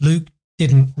 Luke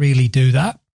didn't really do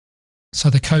that. So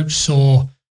the coach saw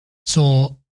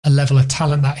a level of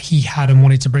talent that he had and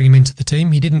wanted to bring him into the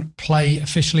team. He didn't play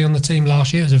officially on the team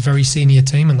last year. It was a very senior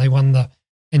team, and they won the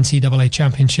NCAA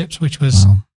championships, which was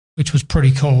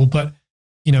pretty cool. But,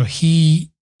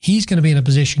 he's going to be in a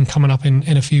position coming up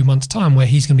in a few months' time where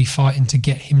he's going to be fighting to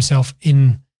get himself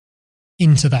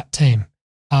into that team,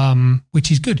 which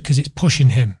is good because it's pushing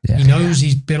him. Yeah. He knows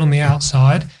he's been on the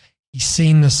outside. He's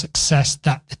seen the success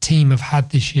that the team have had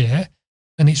this year,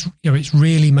 and it's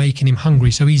really making him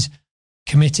hungry. So he's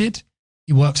committed.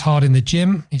 He works hard in the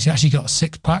gym. He's actually got a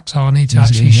 6-pack, so I need to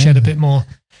actually shed a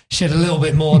little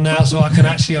bit more now so I can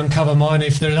actually uncover mine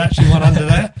if there's actually one under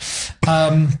there.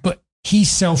 But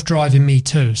he's self-driving me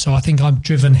too. So I think I've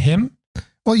driven him.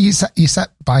 Well, you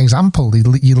set by example.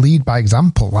 You lead by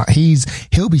example. Like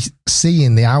he'll be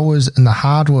seeing the hours and the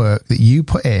hard work that you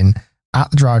put in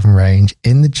at the driving range,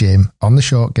 in the gym, on the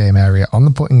short game area, on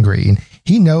the putting green.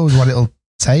 He knows what it'll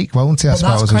take, won't he? I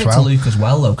suppose that's great as well. To Luke as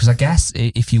well, though, because I guess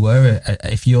if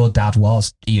your dad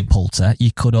was Ian Poulter,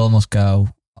 you could almost go,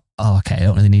 "Oh, okay, I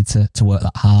don't really need to work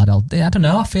that hard." I don't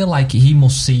know. I feel like he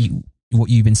must see what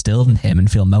you've instilled in him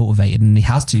and feel motivated, and he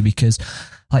has to, because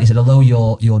like you said, although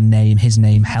his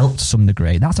name helped to some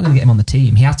degree, that's not going to get him on the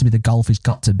team. He has to be the golf he's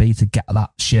got to be to get that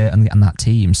shirt and get on that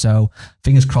team. So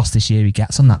fingers crossed this year he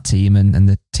gets on that team and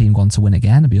the team go on to win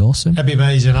again. It'd be awesome. That'd be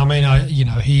amazing. I mean,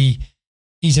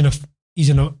 he's in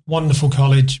a wonderful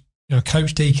college.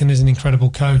 Coach Deacon is an incredible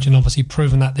coach, and obviously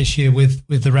proven that this year with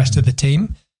the rest of the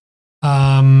team.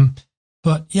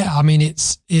 But yeah, I mean,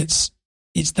 it's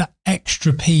that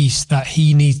extra piece that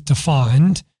he needs to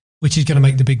find, which is going to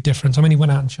make the big difference. I mean, he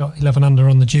went out and shot 11 under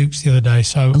on the Dukes the other day.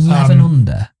 So 11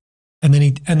 under. And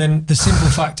then the simple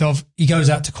fact of he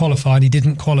goes out to qualify and he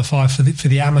didn't qualify for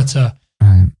the amateur.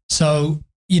 Right. So,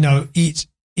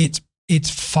 it's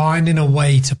finding a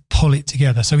way to pull it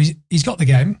together. So he's got the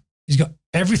game. He's got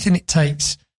everything it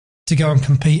takes to go and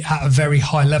compete at a very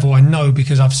high level. I know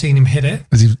because I've seen him hit it.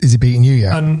 Is he beating you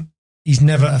yet? And he's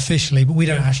never officially, but we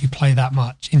don't actually play that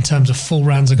much in terms of full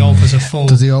rounds of golf as a full.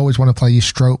 Does he always want to play you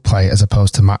stroke play as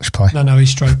opposed to match play? No, he's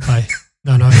stroke play.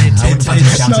 No,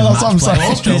 that's what I'm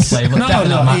saying.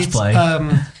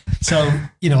 So,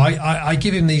 I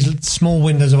give him these small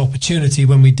windows of opportunity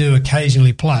when we do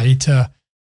occasionally play to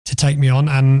take me on.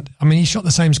 And I mean, he shot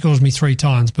the same score as me 3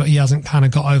 times, but he hasn't kind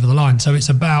of got over the line. So it's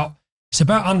about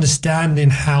understanding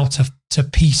how to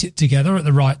piece it together at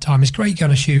the right time. It's great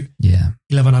going to shoot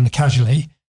 11 under casually,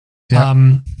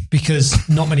 because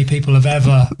not many people have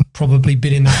ever probably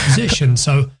been in that position.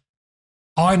 So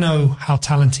I know how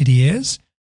talented he is.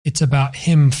 It's about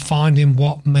him finding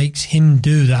what makes him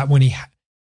do that when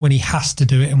when he has to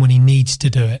do it and when he needs to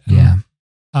do it.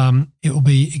 And, it will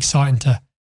be exciting to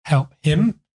help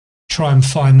him try and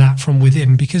find that from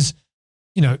within, because,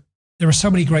 you know, there are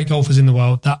so many great golfers in the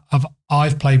world that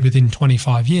I've played with in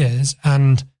 25 years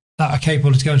and that are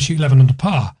capable to go and shoot 11 under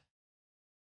par.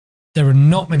 There are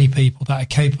not many people that are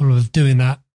capable of doing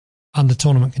that under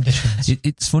tournament conditions.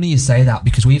 It's funny you say that,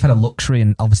 because we've had a luxury,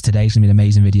 and obviously today's going to be an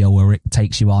amazing video where Rick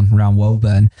takes you on around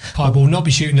Woburn. I will not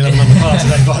be shooting 11 under par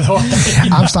today, by the way.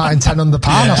 I'm starting 10 under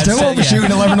par, and I still won't be shooting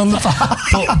 11 under par.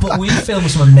 But we filmed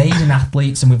some amazing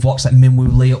athletes, and we've watched like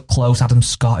Minwoo Lee up close, Adam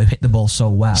Scott, who hit the ball so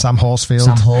well. Sam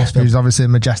Horsfield, who's obviously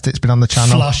Majestic's been on the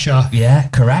channel. Flusher. Yeah,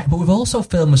 correct. But we've also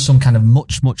filmed with some kind of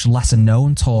much lesser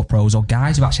known tour pros, or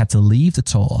guys who actually had to leave the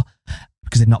tour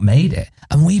because they've not made it.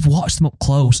 And we've watched them up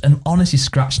close and honestly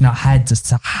scratching our heads as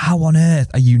to how on earth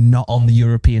are you not on the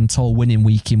European tour winning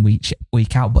week in,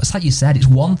 week out. But it's like you said, it's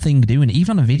one thing doing it,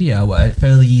 even on a video, a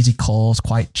fairly easy course,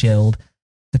 quite chilled.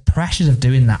 The pressures of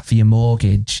doing that for your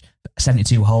mortgage,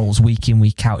 72 holes, week in,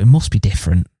 week out, it must be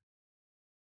different.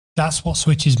 That's what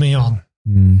switches me on.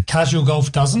 Casual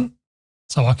golf doesn't.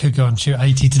 So I could go and shoot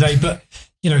 80 today. But,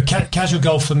 you know, casual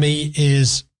golf for me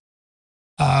is...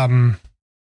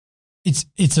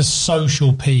 It's a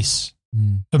social piece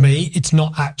for me. It's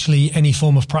not actually any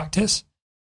form of practice.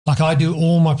 Like, I do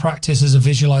all my practice as a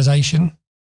visualization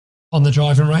on the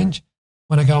driving range.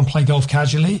 When I go and play golf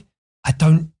casually, I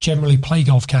don't generally play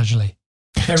golf casually.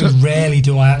 Very rarely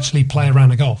do I actually play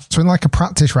around a golf. So in like a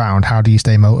practice round, how do you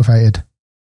stay motivated?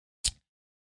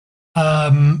 I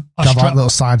like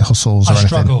little side hustles or anything?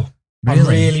 Struggle.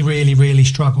 Really? I really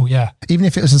struggle, yeah. Even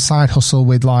if it was a side hustle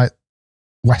with like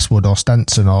Westwood or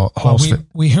Stenson or Horsfield?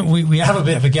 We have a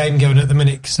bit of a game going at the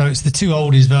minute. So it's the two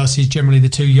oldies versus generally the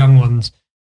two young ones.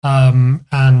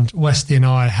 And Westy and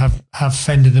I have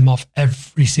fended them off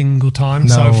every single time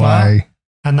so far.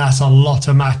 And that's a lot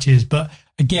of matches. But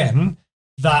again,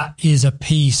 that is a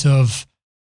piece of,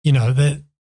 you know,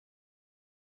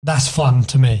 that's fun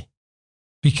to me,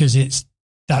 because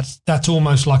that's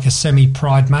almost like a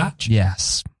semi-pride match.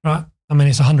 Yes. Right? I mean,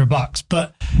 it's $100,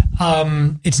 but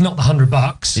it's not the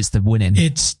 $100. It's the winning.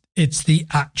 It's the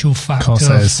actual fact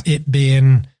of it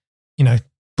being, you know,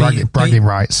 bragging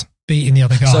rights, beating the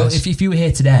other guys. So if you were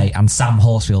here today and Sam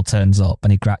Horsfield turns up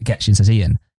and he gets you and says,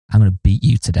 "Ian, I'm going to beat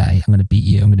you today. I'm going to beat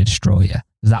you. I'm going to destroy you."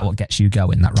 Is that what gets you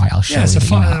going? That right? I'll show you. It's a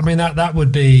fun. I mean, that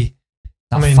would be.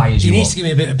 Fires you. He needs to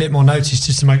give me a bit more notice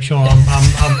just to make sure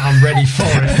I'm ready for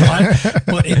it. Right?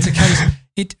 But it's a case.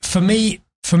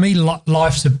 For me,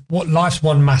 life's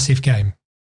one massive game.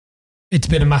 It's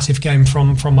been a massive game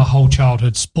from my whole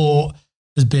childhood. Sport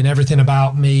has been everything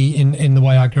about me in the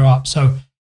way I grew up. So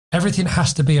everything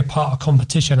has to be a part of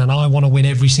competition, and I want to win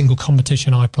every single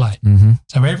competition I play. Mm-hmm.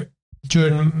 So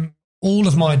during all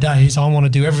of my days, I want to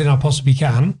do everything I possibly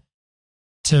can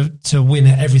to win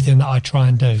at everything that I try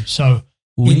and do. So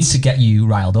we need to get you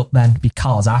riled up then,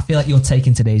 because I feel like you're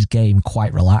taking today's game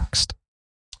quite relaxed.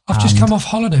 I've just come off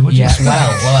holiday. What do you expect?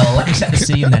 Well, let me set the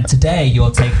scene then. Today,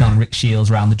 you're taking on Rick Shields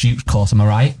around the Dukes course, am I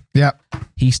right? Yeah.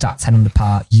 He starts 10 under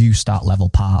par, you start level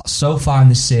par. So far in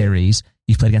this series,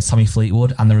 you've played against Tommy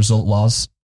Fleetwood, and the result was?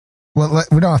 Well,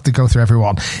 we don't have to go through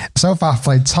everyone. So far, I've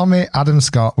played Tommy, Adam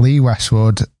Scott, Lee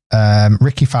Westwood,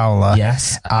 Ricky Fowler.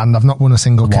 Yes. And I've not won a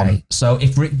single one. So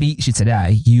if Rick beats you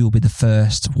today, you'll be the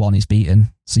first one he's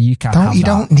beaten. So you can't have You that.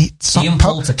 don't need... Ian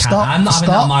Poulter can't. I'm not having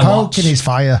that on my watch. Poking his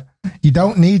fire. You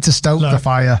don't need to stoke the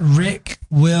fire. Rick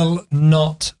will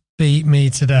not beat me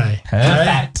today.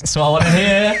 Perfect. That's what I want to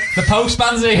hear. The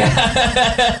postman's here.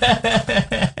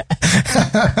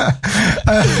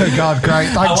 Oh God, great.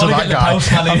 Thanks to that guy.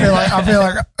 I feel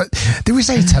like, did we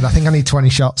say 10? I think I need 20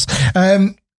 shots.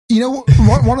 You know,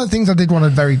 one of the things I did want to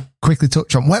very quickly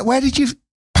touch on, where did your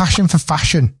passion for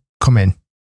fashion come in?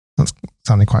 That's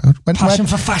sounding quite good. Passion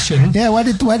for fashion? Yeah, where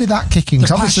did that kick in?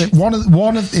 Because obviously,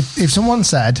 one of if someone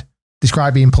said,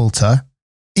 describe Ian Poulter,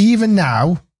 even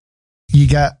now, you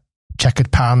get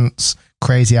checkered pants,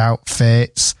 crazy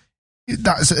outfits.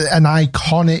 That's an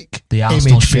iconic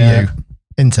image for you,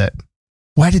 isn't it?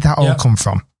 Where did that all come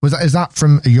from? Is that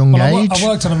from a young age? I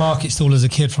worked on a market stall as a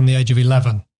kid from the age of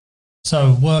 11.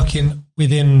 So working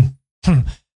within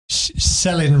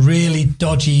selling really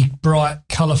dodgy, bright,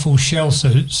 colourful shell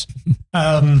suits.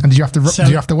 And did you have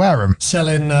to wear them?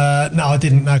 Selling, no, I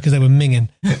didn't know because they were minging.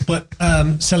 But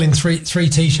selling three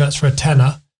t-shirts for a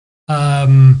tenner.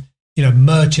 You know,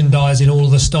 merchandising all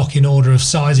the stock in order of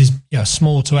sizes, you know,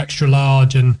 small to extra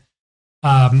large, and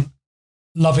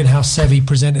loving how Sevi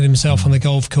presented himself on the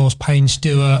golf course. Payne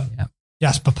Stewart,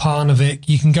 Jasper Parnevik.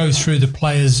 You can go through the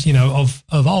players, you know,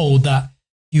 of old that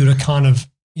you would have kind of,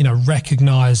 you know,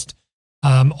 recognised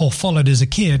or followed as a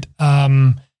kid,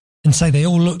 and say they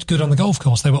all looked good on the golf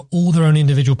course. They were all their own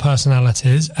individual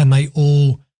personalities, and they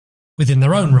all, within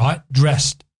their own right,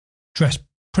 dressed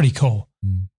pretty cool.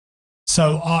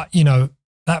 So, the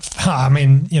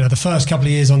first couple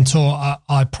of years on tour,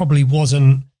 I probably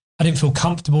I didn't feel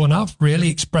comfortable enough really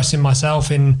expressing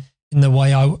myself in the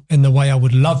way I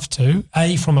would love to,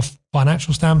 A, from a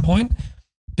financial standpoint,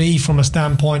 B, from a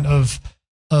standpoint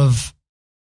of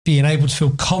being able to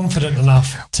feel confident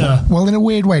enough to... Well, in a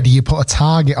weird way, do you put a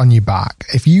target on your back?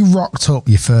 If you rocked up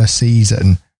your first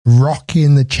season,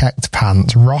 rocking the checked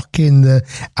pants, rocking the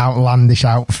outlandish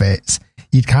outfits,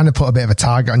 you'd kind of put a bit of a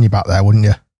target on your back there, wouldn't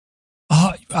you?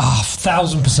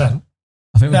 1,000%.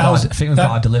 I think we've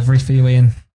got a delivery for you,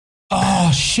 Ian.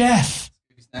 Oh, chef.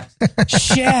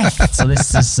 Chef. So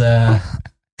this is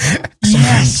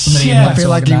yes, chef. I feel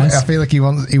like he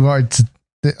wanted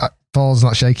to. Paul's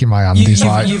not shaking my hand. He's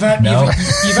like, you've had one of...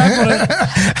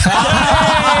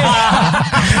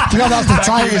 Do you know that's the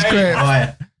tightest grip?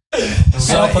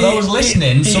 So for those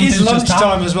listening, it is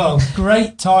lunchtime as well.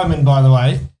 Great timing, by the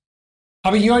way.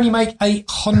 I mean, you only make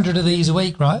 800 of these a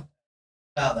week, right?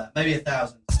 About that, maybe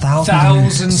 1,000.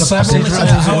 1,000 sausage rolls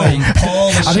a week.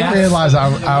 I didn't realise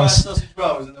how sausage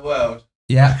rolls in the world.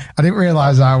 Yeah, I didn't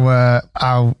realise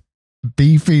how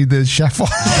beefy the chef was.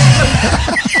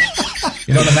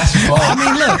 You know the message. I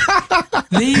mean, look,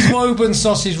 these Woburn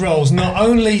sausage rolls. Not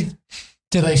only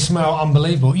do they smell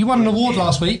unbelievable, you won an award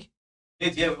last week.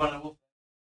 Yeah, we won an award.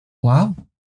 Wow,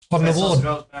 won an award.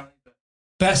 Rolls,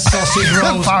 Best sausage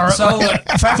rolls. So,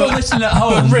 for everyone listening at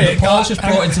home, Rick, Paul's just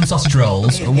brought in some sausage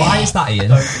rolls. Why is that, Ian?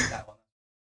 Don't drink that one.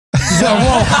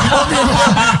 What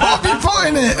have you put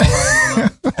in it?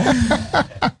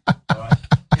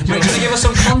 Rick, can you give us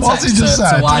some context What's he just to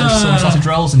said? why there's some sausage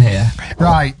rolls in here?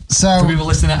 Right, so For people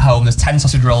listening at home, there's 10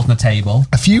 sausage rolls on the table.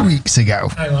 a few weeks ago,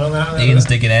 Hang on. Ian's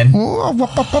digging in.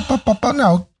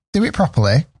 no, do it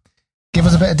properly. Give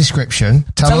us a bit of description.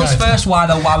 Tell us first why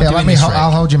we're doing this, Rick. I'll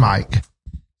hold your mic.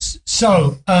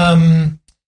 So,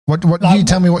 What you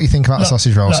tell me what you think about the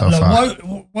sausage roll so far.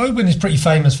 Woburn is pretty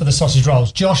famous for the sausage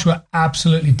rolls. Joshua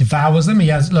absolutely devours them.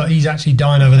 He's actually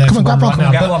dying over there. Come on, grab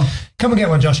one. Come and get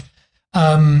one, Josh.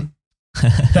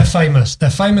 They're famous. They're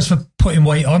famous for putting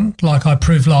weight on, like I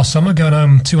proved last summer, going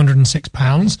home 206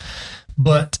 pounds.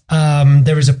 But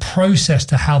there is a process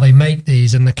to how they make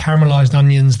these, and the caramelized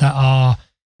onions that are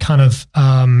kind of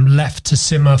left to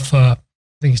simmer for, I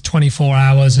think it's 24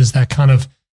 hours, as they're just kind of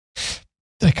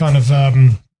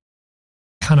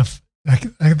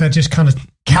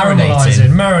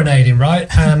marinating, right?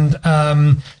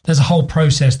 And there's a whole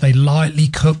process. They lightly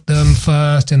cook them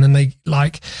first, and then they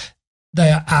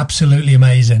are absolutely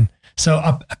amazing. So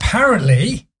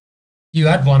apparently you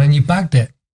had one and you bagged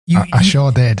it. I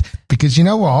sure did, because you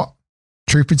know what?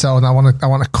 Truth be told, I want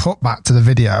to cut back to the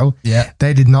video. Yeah,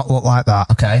 they did not look like that.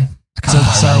 Okay.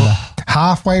 So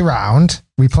halfway round,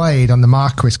 we played on the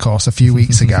Marquis course a few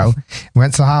weeks ago. We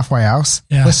went to the halfway house.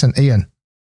 Yeah. Listen, Ian,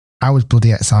 I was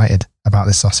bloody excited about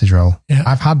this sausage roll. Yeah.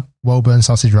 I've had Woburn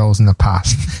sausage rolls in the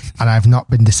past, and I've not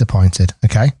been disappointed.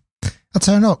 Okay, I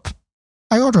turn up,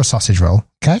 I order a sausage roll.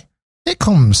 Okay, it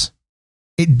comes.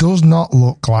 It does not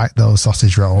look like those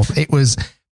sausage rolls. It was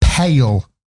pale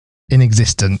in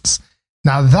existence.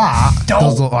 Now that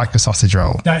does look like a sausage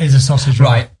roll. That is a sausage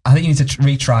roll. Right. I think you need to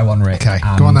retry one, Rick. Okay.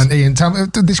 Go on then, Ian. Tell me,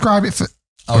 describe it for...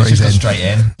 it's just go straight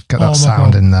in. Get that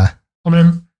sound in there. I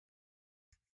mean,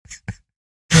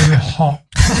 really hot.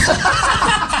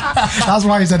 That's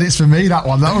why he said it's for me, that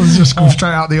one. That one's just come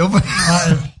straight out the oven.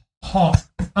 That is hot.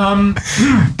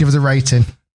 Give us a rating.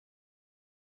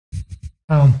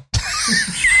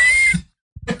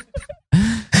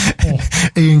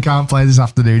 Ian can't play this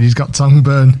afternoon. He's got tongue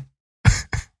burn.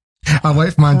 I'll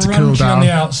wait for mine to cool down. On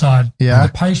the outside. Yeah.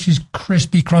 The pastry's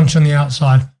crispy crunch on the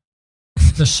outside.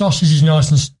 The sausage is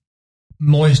nice and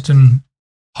moist and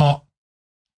hot.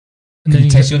 And then you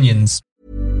taste the onions.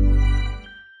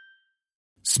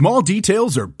 Small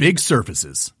details are big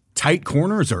surfaces. Tight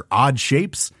corners are odd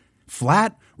shapes.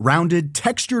 Flat, rounded,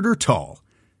 textured, or tall.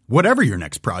 Whatever your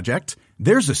next project,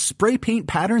 there's a spray paint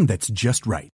pattern that's just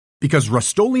right. Because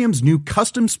Rust-Oleum's new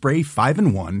Custom Spray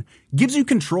 5-in-1 gives you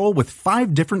control with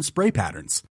 5 different spray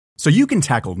patterns. So you can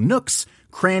tackle nooks,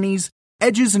 crannies,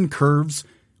 edges, and curves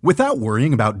without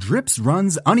worrying about drips,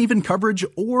 runs, uneven coverage,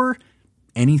 or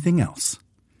anything else.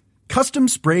 Custom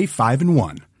Spray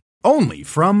 5-in-1. Only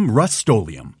from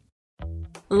Rust-Oleum.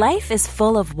 Life is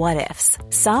full of what-ifs.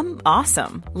 Some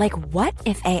awesome, like what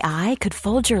if AI could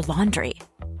fold your laundry?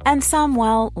 And some,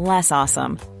 well, less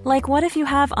awesome. Like what if you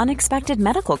have unexpected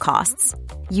medical costs?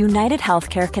 United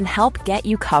Healthcare can help get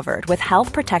you covered with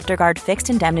Health Protector Guard fixed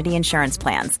indemnity insurance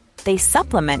plans. They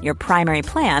supplement your primary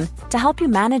plan to help you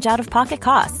manage out-of-pocket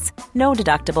costs. No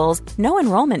deductibles, no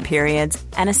enrollment periods,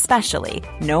 and especially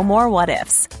no more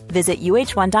what-ifs. Visit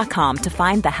uh1.com to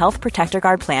find the Health Protector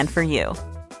Guard plan for you.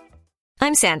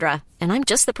 I'm Sandra, and I'm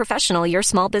just the professional your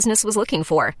small business was looking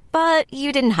for. But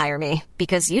you didn't hire me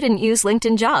because you didn't use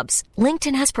LinkedIn Jobs.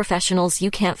 LinkedIn has professionals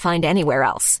you can't find anywhere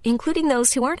else, including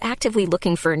those who aren't actively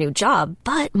looking for a new job,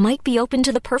 but might be open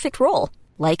to the perfect role,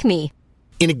 like me.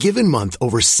 In a given month,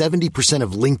 over 70%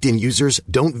 of LinkedIn users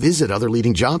don't visit other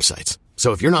leading job sites.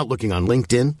 So if you're not looking on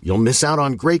LinkedIn, you'll miss out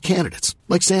on great candidates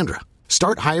like Sandra.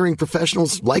 Start hiring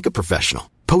professionals like a professional.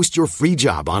 Post your free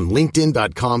job on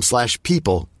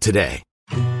linkedin.com/people today.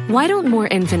 Why don't more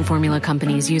infant formula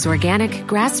companies use organic,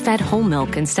 grass-fed whole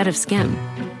milk instead of skim?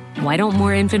 Why don't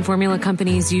more infant formula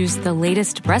companies use the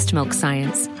latest breast milk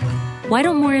science? Why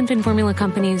don't more infant formula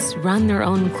companies run their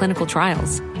own clinical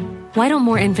trials? Why don't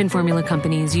more infant formula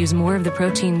companies use more of the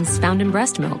proteins found in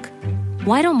breast milk?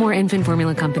 Why don't more infant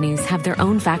formula companies have their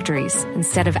own factories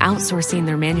instead of outsourcing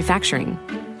their manufacturing?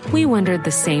 We wondered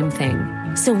the same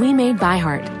thing. So we made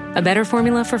ByHeart, a better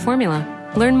formula for formula.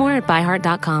 Learn more at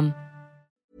byheart.com.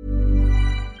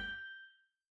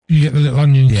 You get the little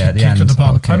onion kick at the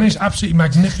bottom. Okay. I mean, it's absolutely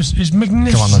magnificent. It's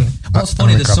magnificent. What's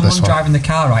funny, there's someone driving the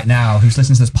car right now who's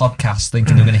listening to this podcast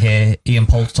thinking they're going to hear Ian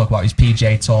Poulter talk about his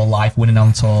PGA Tour life, winning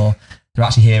on tour. They're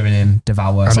actually hearing him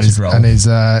devour a sausage roll. And his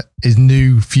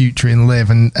new future in Live,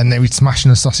 and they were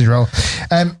smashing a sausage roll.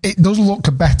 It does look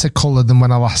a better colour than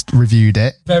when I last reviewed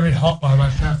it. Very hot, by the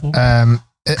way. Careful.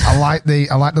 I like the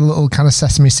little kind of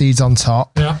sesame seeds on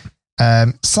top. Yeah.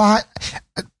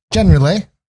 Generally,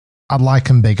 I'd like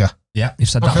them bigger. Yeah, you've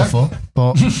said that before.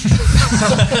 But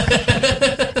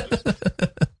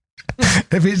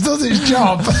if it does its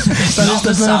job, then it's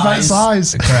the perfect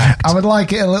size. Correct. I would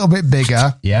like it a little bit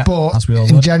bigger. Yeah, but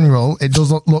in general, it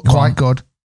does look quite good.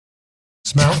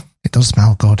 Smell? It does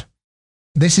smell good.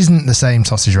 This isn't the same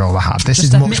sausage roll I had. This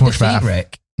is much better.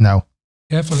 Rick. No.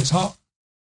 Careful, it's hot.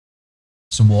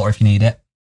 Some water if you need it.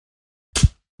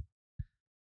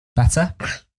 Better?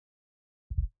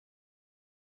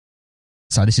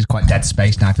 So this is quite dead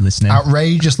space now if you're listening.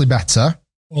 Outrageously better.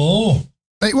 Oh.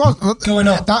 It was going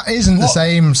up. That isn't the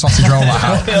same sausage roll I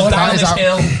had.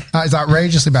 That is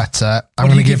outrageously better. I'm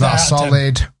going to give that a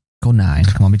solid. Go 9.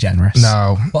 Come on, be generous.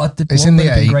 No. It's in the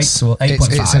 8s. So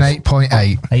 8.5. It's an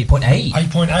 8.8. 8.8.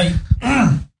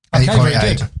 8.8. Okay,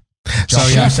 8.8. So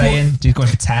you're saying, do you go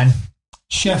for 10?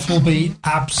 Chef will be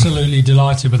absolutely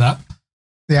delighted with that.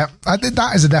 Yeah, I think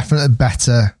that is a definite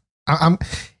better. I'm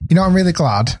really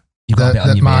glad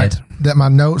that my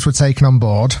notes were taken on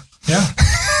board. Yeah.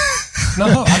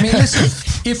 No, I mean, listen,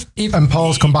 if and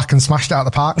Paul's come back and smashed it out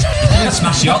of the park. He'll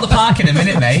smash you out the park in a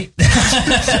minute, mate.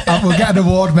 We'll get an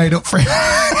award made up for him.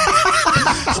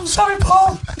 I'm sorry,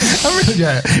 Paul.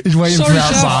 He's waiting for me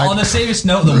outside. On a serious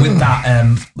note, though, with that,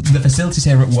 the facilities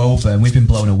here at Woburn, we've been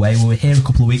blown away. We were here a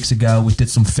couple of weeks ago. We did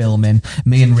some filming.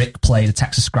 Me and Rick played a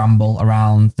Texas Scramble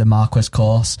around the Marquess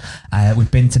course.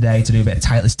 We've been today to do a bit of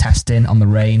Titleist testing on the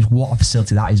range. What a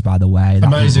facility that is, by the way. That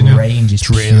amazing. Range is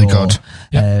really good.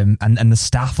 Yep. And the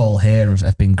staff all here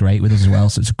have been great with us as well.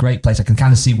 So it's a great place. I can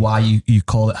kind of see why you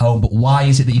call it home. But why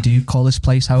is it that you do call this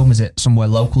place home? Is it somewhere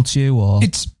local to you, or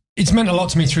It's meant a lot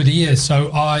to me through the years.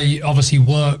 So I obviously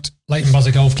worked Leighton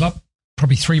Buzzard Golf Club,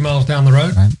 probably 3 miles down the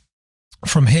road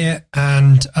from here.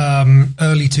 And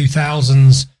early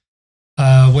 2000s,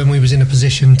 when we was in a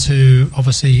position to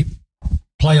obviously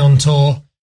play on tour,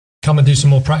 come and do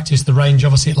some more practice, the range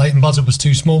obviously at Leighton Buzzard was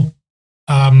too small.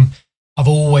 I've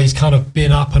always kind of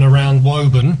been up and around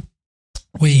Woburn.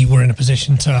 We were in a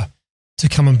position to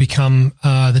come and become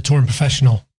the touring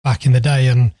professional back in the day,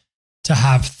 and to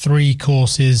have 3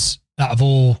 courses that have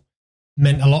all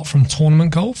meant a lot from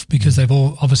tournament golf, because they've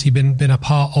all obviously been a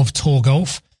part of tour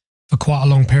golf for quite a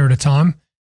long period of time.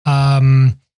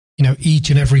 Each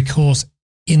and every course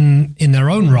in their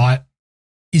own right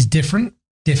is different,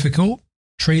 difficult,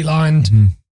 tree lined,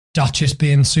 Duchess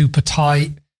being super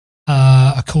tight,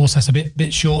 a course that's a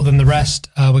bit shorter than the rest.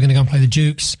 We're going to go and play the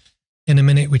Dukes in a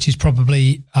minute, which is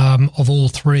probably of all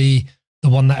 3, the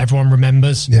one that everyone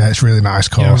remembers. Yeah, it's a really nice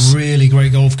course. Really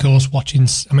great golf course.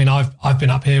 I've been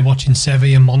up here watching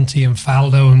Seve and Monty and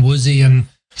Faldo and Woozy and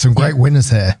some great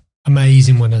winners here.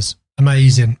 Amazing winners,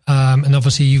 amazing. And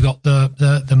obviously you got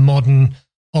the modern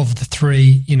of the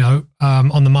 3.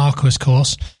 On the Marquess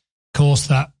course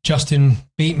that Justin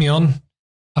beat me on.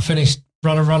 I finished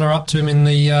runner up to him in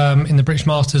the British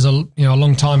Masters a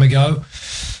long time ago.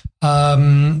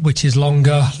 which is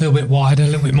longer, a little bit wider, a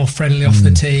little bit more friendly off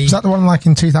the tee. Was that the one like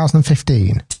in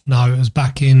 2015? No, it was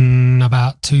back in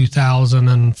about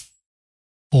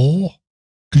 2004.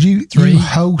 Because you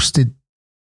hosted,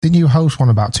 didn't you host one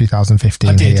about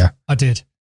 2015 here? I did.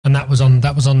 And that was on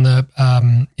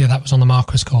the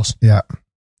Marquis course. Yeah.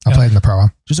 I played in the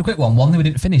Pro-Am. Just a quick one. One thing we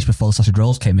didn't finish before the sausage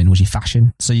rolls came in was your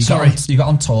fashion. So you got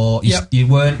on tour. You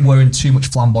weren't wearing too much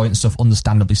flamboyant stuff,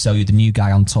 understandably so. You're the new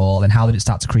guy on tour. Then how did it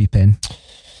start to creep in?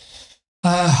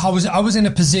 I was in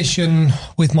a position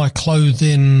with my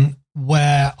clothing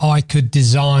where I could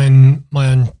design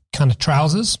my own kind of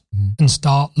trousers and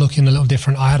start looking a little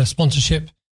different. I had a sponsorship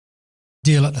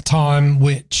deal at the time,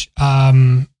 which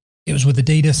it was with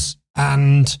Adidas,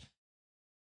 and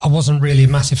I wasn't really a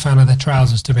massive fan of their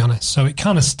trousers, to be honest. So it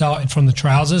kind of started from the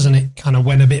trousers and it kind of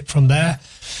went a bit from there.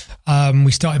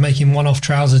 We started making one-off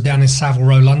trousers down in Savile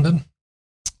Row, London.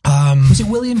 Was it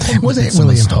William Hunt? Was it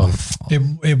William Hunt?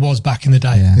 It was back in the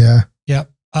day. Yeah.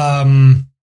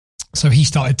 So he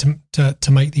started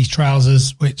to make these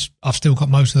trousers, which I've still got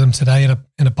most of them today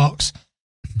in a box,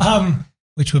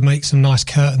 which would make some nice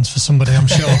curtains for somebody, I'm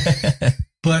sure.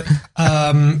 But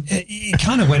it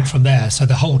kind of went from there. So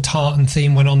the whole tartan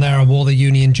theme went on there. I wore the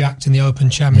Union Jacks in the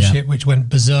Open Championship, which went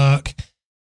berserk.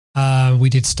 We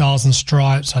did Stars and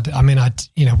Stripes.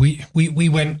 We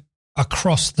went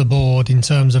across the board in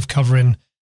terms of covering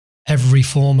every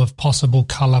form of possible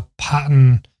colour,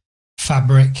 pattern,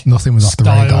 fabric. Nothing was style,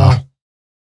 off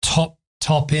the radar.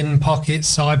 Top in pockets,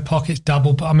 side pockets,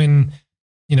 double.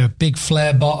 Big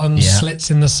flare bottoms, slits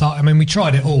in the side. I mean, we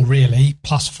tried it all, really.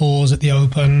 +4s at the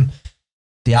Open.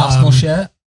 The Arsenal shirt?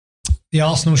 The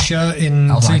Arsenal shirt in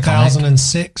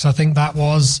 2006, iconic. I think that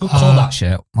was. Who called that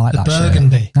shirt? I like that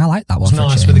burgundy. Shirt. I like that one. It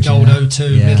was nice with the gold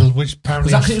O2 middle, which apparently.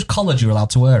 Was that because it was collared you were allowed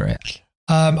to wear it?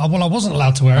 I wasn't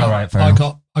allowed to wear it. All right, I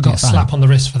got a slap on the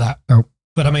wrist for that. Oh.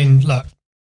 But I mean, look,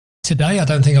 today I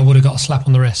don't think I would have got a slap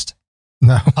on the wrist.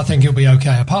 No. I think it'll be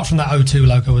okay. Apart from that O2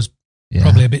 logo was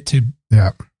probably a bit too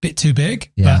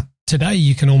big. Yeah. But today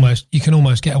you can almost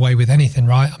get away with anything,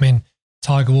 right? I mean,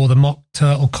 Tiger wore the mock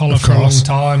turtle collar for a long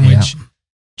time, which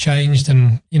changed,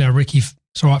 and it's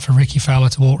all right for Ricky Fowler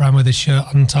to walk around with his shirt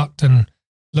untucked and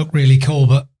look really cool,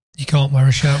 but you can't wear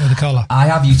a shirt with a collar. I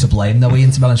have you to blame, though,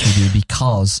 Ian, to be honest with you,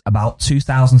 because about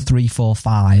 2003, 4,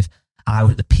 5, I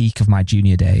was at the peak of my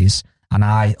junior days. And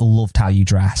I loved how you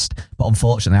dressed. But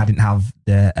unfortunately, I didn't have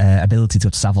the ability to go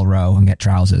to Savile Row and get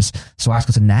trousers. So I had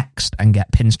to go to Next and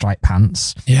get pinstripe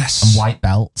pants. Yes. And white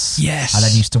belts. Yes. I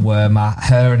then used to wear my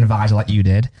hair and visor like you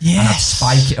did. Yes. And I'd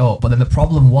spike it up. But then the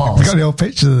problem was... We've got the old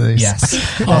pictures of these. Yes.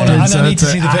 I need to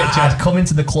see the picture. I'd come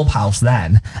into the clubhouse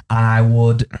then and I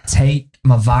would take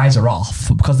my visor off,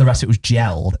 but because the rest of it was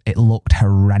gelled, it looked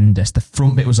horrendous. The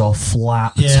front bit was all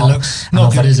flat. It looks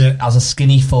not good, is it? As a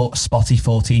skinny, spotty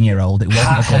 14-year-old, it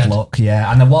wasn't a good look.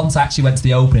 Yeah, and then once I actually went to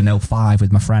the Open in 05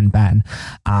 with my friend Ben,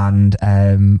 and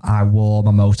I wore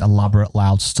my most elaborate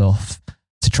loud stuff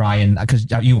to try and, because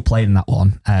you were playing in that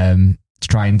one, to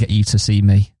try and get you to see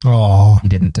me. Oh, you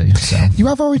didn't do so. You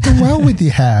have always done well with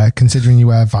your hair, considering you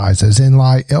wear visors. It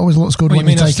always looks good when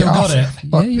you take it off.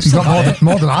 You've got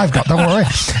more than I've got. Don't worry.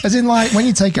 As in, when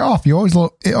you take it off, it always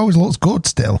looks good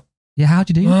still. Yeah, how'd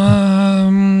you do?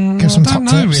 Give some top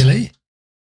tips. Really.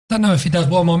 Don't know if it does.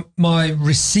 Well, my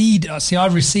recede. See, I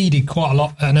receded quite a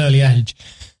lot at an early age,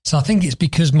 so I think it's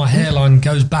because my hairline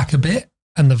goes back a bit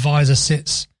and the visor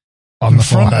sits on the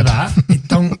front forehead. of that. It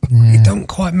don't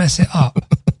quite mess it up.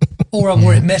 Or I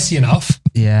wore it messy enough.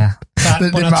 Yeah.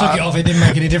 That when I took it off, it didn't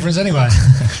make any difference anyway.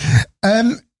 I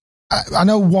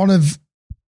know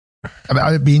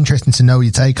it'd be interesting to know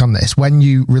your take on this. When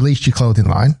you released your clothing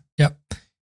line,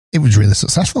 it was really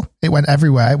successful. It went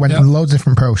everywhere. It went in loads of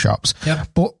different pro shops. Yep.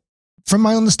 But from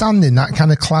my understanding, that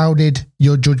kind of clouded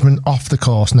your judgment off the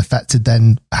course and affected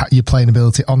then your playing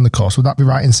ability on the course. Would that be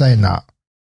right in saying that?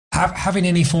 Having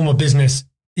any form of business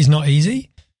is not easy.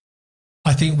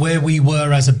 I think where we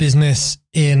were as a business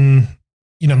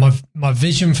my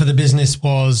vision for the business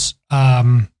was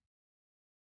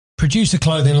produce a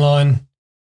clothing line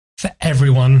for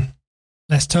everyone.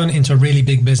 Let's turn it into a really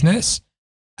big business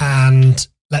and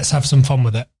let's have some fun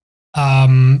with it.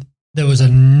 There was a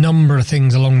number of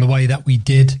things along the way that we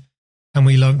did and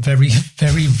we learned very,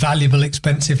 very valuable,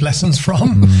 expensive lessons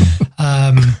from.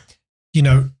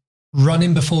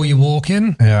 Running before you walk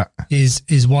in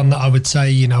is one that I would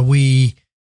say,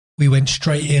 we went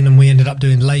straight in and we ended up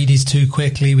doing ladies too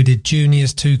quickly. We did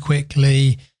juniors too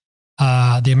quickly.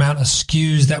 The amount of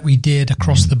SKUs that we did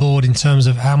across the board in terms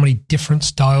of how many different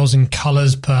styles and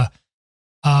colours per,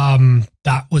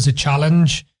 that was a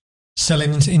challenge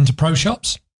selling into pro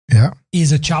shops.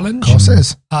 is a challenge. Of course it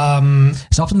is.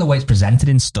 It's often the way it's presented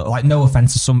in stuff. Like, no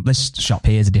offense to some, this shop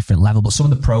here is a different level, but some of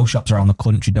the pro shops around the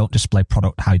country don't display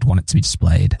product how you'd want it to be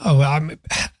displayed. And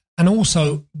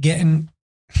also getting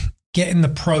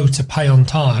the pro to pay on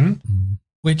time,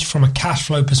 which from a cash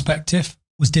flow perspective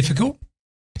was difficult.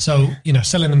 So,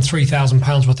 selling them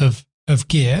 £3,000 worth of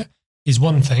gear is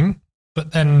one thing,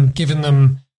 but then giving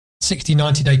them 60,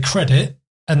 90 day credit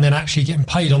and then actually getting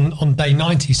paid on day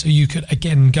 90. So you could,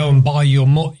 again, go and buy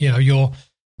your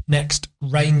next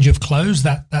range of clothes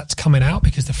that's coming out,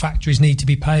 because the factories need to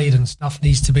be paid and stuff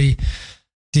needs to be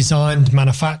designed,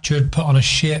 manufactured, put on a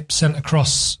ship, sent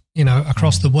across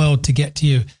the world to get to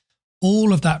you.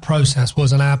 All of that process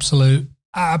was an absolute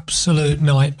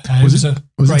nightmare. Was it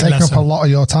taking up a lot of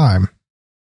your time?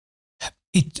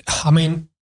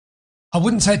 I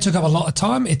wouldn't say it took up a lot of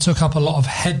time. It took up a lot of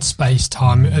headspace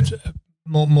time.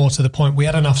 More to the point, we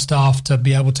had enough staff to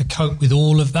be able to cope with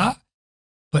all of that.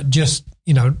 But just,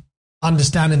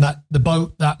 understanding that the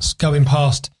boat that's going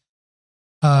past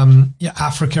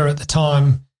Africa at the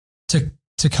time to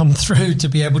come through, to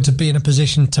be able to be in a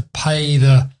position to pay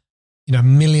the $1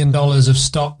 million of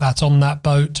stock that's on that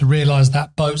boat, to realise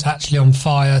that boat's actually on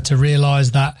fire, to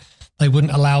realise that they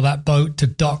wouldn't allow that boat to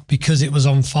dock because it was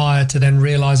on fire, to then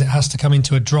realise it has to come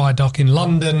into a dry dock in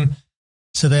London.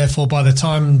 So therefore, by the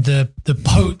time the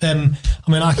boat then,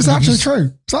 is that actually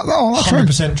true? Is that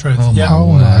 100% true? Oh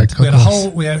my goodness.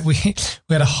 We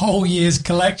had a whole year's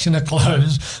collection of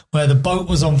clothes where the boat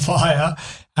was on fire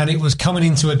and it was coming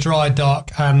into a dry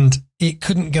dock, and it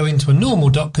couldn't go into a normal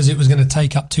dock because it was going to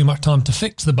take up too much time to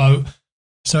fix the boat.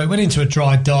 So it went into a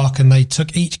dry dock, and they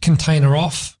took each container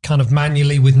off kind of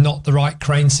manually with not the right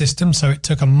crane system. So it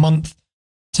took a month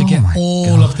to get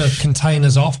all of the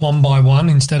containers off one by one,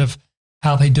 instead of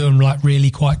how they do them like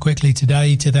really quite quickly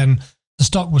today. To then, the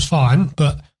stock was fine,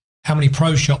 but how many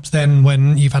pro shops then,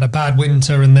 when you've had a bad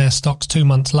winter and their stock's 2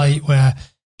 months late, where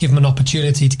give them an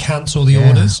opportunity to cancel the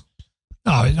orders?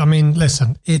 No,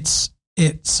 listen, it's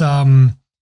a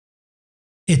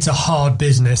hard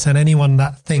business, and anyone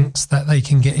that thinks that they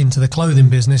can get into the clothing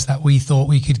business that we thought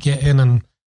we could get in and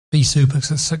be super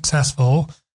successful,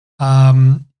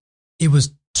 it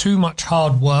was too much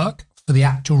hard work for the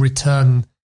actual return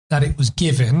that it was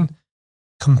given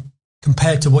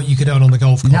compared to what you could earn on the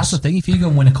golf course. That's the thing. If you go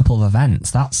and win a couple of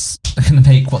events, that's going to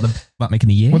make what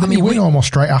making a year. Well, then you win almost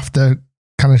straight after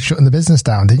kind of shutting the business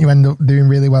down. Didn't you end up doing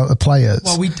really well at the Players?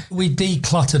 Well, we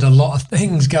decluttered a lot of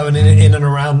things going in and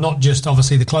around, not just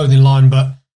obviously the clothing line,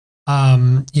 but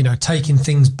taking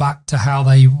things back to how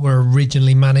they were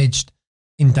originally managed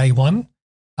in day one.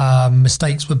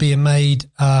 Mistakes were being made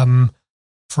from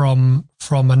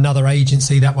another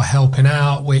agency that were helping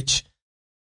out, which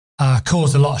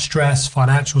caused a lot of stress,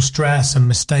 financial stress, and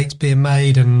mistakes being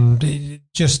made, and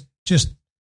just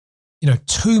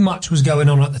too much was going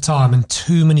on at the time, and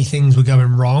too many things were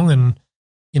going wrong, and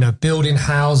building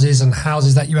houses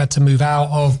that you had to move out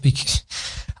of because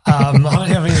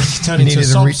it's turned into a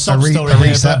sob story. A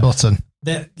reset button.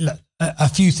 A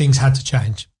few things had to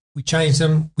change. We changed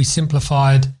them. We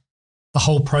simplified the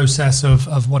whole process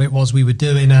of what it was we were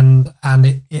doing, and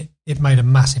it made a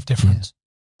massive difference.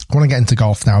 I want to get into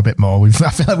golf now a bit more. I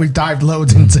feel like we've dived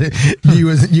loads into you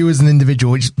as an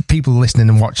individual, which people listening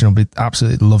and watching will be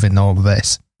absolutely loving all of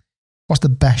this. What's the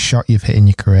best shot you've hit in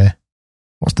your career?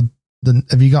 What's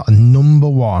have you got a number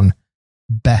one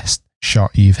best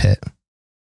shot you've hit?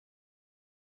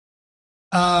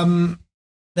 There'll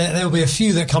be a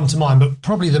few that come to mind, but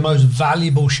probably the most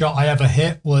valuable shot I ever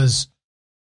hit was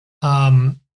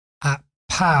at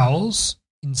Pals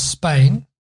in Spain.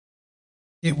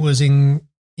 It was in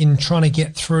trying to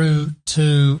get through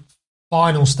to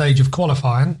final stage of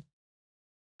qualifying.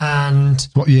 And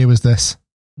what year was this?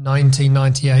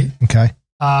 1998. Okay.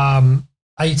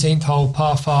 18th hole,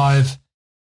 par 5,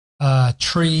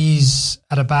 trees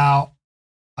at about,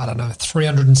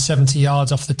 370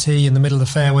 yards off the tee in the middle of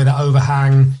the fairway, that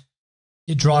overhang.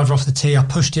 Your driver off the tee, I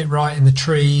pushed it right in the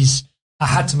trees. I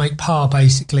had to make par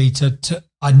basically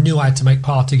I knew I had to make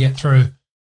par to get through.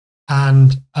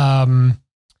 And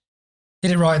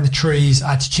hit it right in the trees.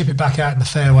 I had to chip it back out in the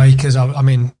fairway because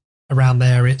around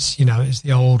there it's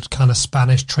the old kind of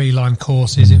Spanish tree line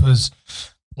courses. It was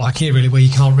like here really, where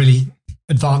you can't really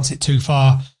advance it too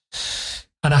far.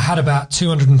 And I had about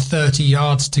 230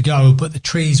 yards to go, but the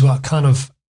trees were kind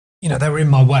of, they were in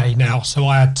my way now. So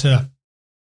I had to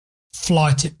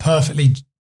flight it perfectly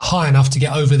high enough to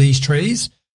get over these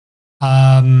trees.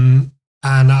 And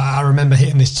I remember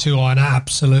hitting this 2-iron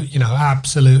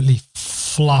absolutely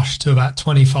flush to about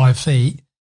 25 feet.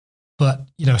 But,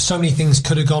 so many things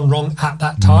could have gone wrong at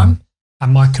that time.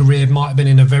 and my career might have been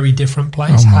in a very different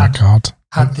place. Oh my God.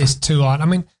 Had this 2-iron. I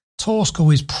mean, tour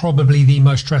school is probably the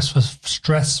most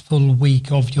stressful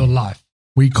week of your life.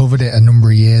 We covered it a number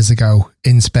of years ago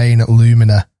in Spain at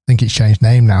Lumina. I think it's changed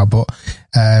name now, but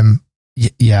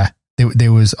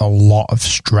there was a lot of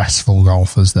stressful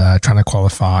golfers there trying to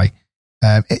qualify.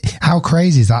 How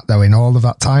crazy is that, though? In all of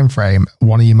that time frame,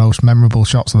 one of your most memorable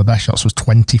shots or the best shots was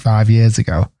 25 years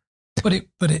ago. But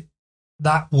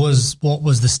that was what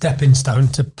was the stepping stone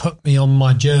to put me on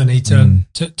my journey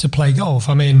to play golf.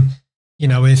 I mean, you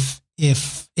know, if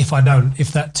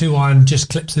that 2-iron just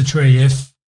clips the tree,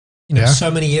 if you know,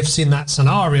 so many ifs in that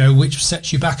scenario, which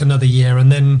sets you back another year,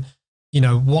 and then you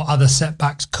know what other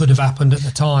setbacks could have happened at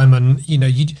the time, and you know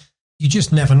you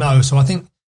just never know. So I think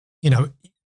you know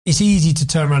it's easy to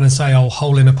turn around and say, "Oh,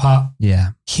 hole in a putt,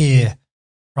 here,"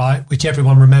 right, which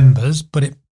everyone remembers, but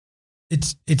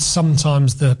it's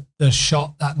sometimes the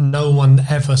shot that no one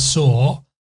ever saw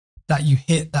that you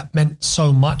hit that meant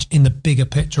so much in the bigger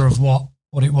picture of what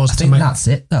it was. I think that's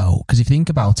it, though, because if you think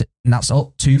about it, and that's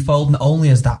all twofold. Not only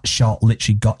has that shot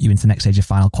literally got you into the next stage of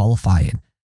final qualifying,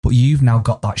 but you've now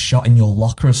got that shot in your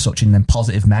locker as such, and then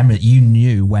positive memory that you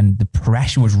knew when the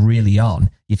pressure was really on,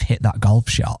 you've hit that golf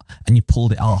shot and you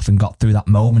pulled it off and got through that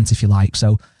moment, if you like.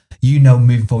 So you know,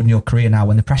 moving forward in your career now,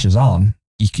 when the pressure's on,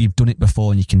 you've done it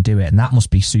before and you can do it, and that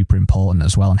must be super important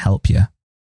as well and help you.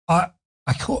 I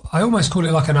almost call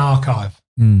it like an archive.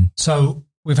 So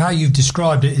with how you've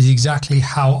described it is exactly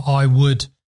how I would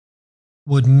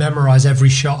memorize every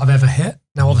shot I've ever hit.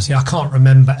 Now, obviously, I can't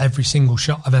remember every single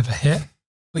shot I've ever hit,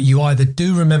 but you either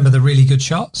do remember the really good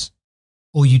shots,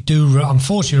 or you do,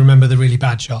 unfortunately, remember the really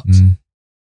bad shots.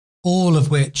 All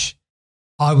of which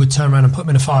I would turn around and put them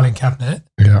in a filing cabinet.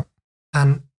 Yeah,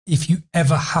 and if you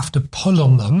ever have to pull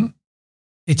on them,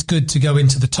 it's good to go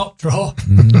into the top drawer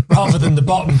rather than the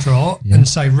bottom drawer and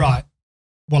say, right,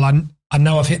 well, I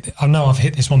know I've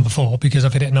hit this one before because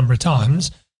I've hit it a number of times,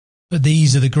 but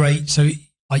these are the great. So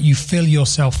like you fill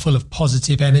yourself full of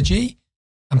positive energy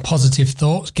and positive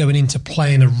thoughts going into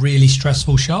playing a really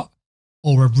stressful shot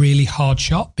or a really hard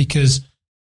shot, because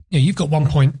you know, you've got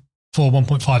 1.4,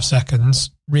 1.5 seconds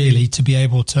really to be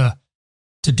able to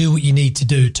do what you need to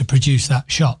do to produce that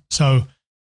shot. So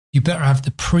you better have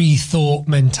the pre-thought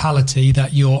mentality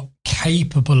that you're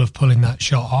capable of pulling that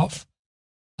shot off.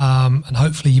 And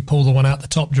hopefully you pull the one out the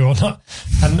top drawer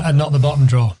and not the bottom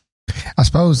drawer. I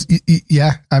suppose,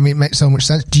 yeah. I mean, it makes so much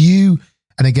sense. Do you,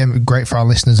 and again, great for our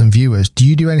listeners and viewers, do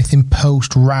you do anything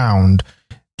post-round?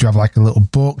 Do you have like a little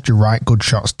book? Do you write good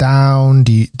shots down?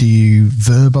 Do you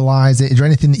verbalize it? Is there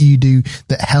anything that you do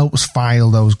that helps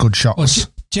file those good shots? Well,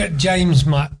 James,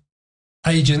 my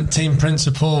agent, team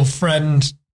principal,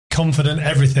 friend, confident,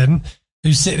 everything,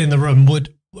 who's sitting in the room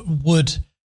would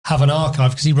have an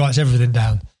archive because he writes everything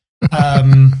down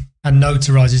and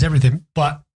notarizes everything.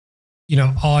 But, you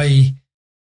know, I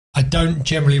don't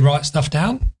generally write stuff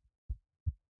down.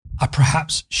 I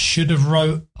perhaps should have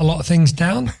wrote a lot of things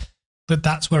down, but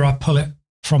that's where I pull it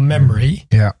from memory.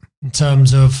 Yeah. In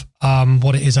terms of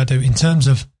what it is I do. In terms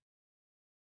of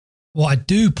what I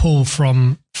do pull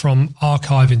from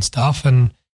archiving stuff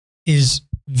and is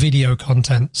video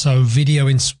content. So video,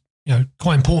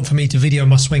 quite important for me to video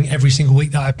my swing every single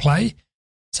week that I play.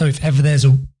 So if ever there's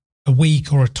a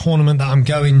week or a tournament that I'm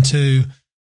going to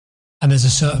and there's a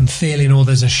certain feeling or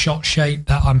there's a shot shape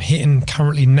that I'm hitting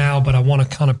currently now, but I want to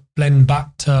kind of blend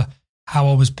back to how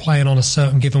I was playing on a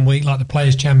certain given week, like the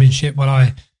Players' Championship when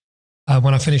I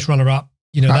finished runner-up.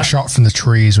 You know, that shot from the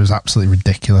trees was absolutely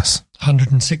ridiculous.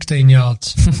 116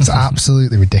 yards. It's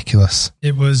absolutely ridiculous.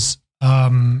 It was,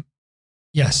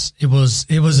 yes, it was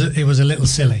a little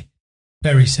silly,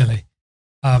 very silly.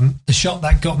 The shot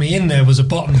that got me in there was a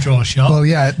bottom draw shot. Well,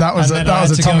 yeah, that was a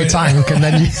Tommy Tank, and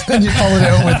then you followed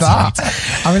it up with that.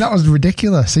 I mean, that was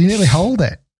ridiculous. So you nearly hold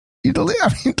it.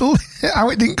 How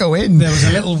it didn't go in. There was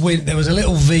a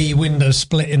little V window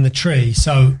split in the tree.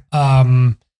 So,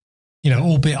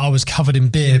 albeit I was covered in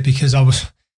beer because I was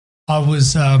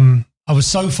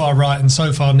so far right and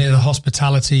so far near the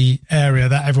hospitality area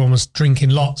that everyone was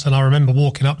drinking lots. And I remember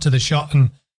walking up to the shot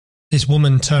and this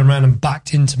woman turned around and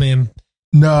backed into me and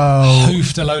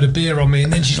hoofed a load of beer on me.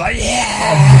 And then she's like,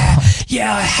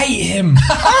 yeah, I hate him.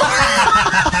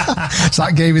 So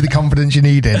that gave you the confidence you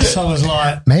needed. So I was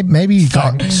like, maybe you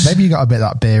got a bit of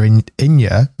that beer in you.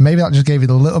 Maybe that just gave you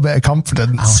a little bit of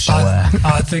confidence.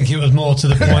 I think it was more to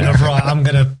the point of, right, I'm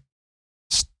going to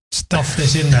stuff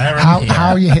this in there.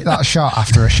 How you hit that shot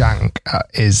after a shank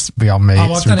is beyond me.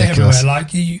 It's I've ridiculous. done it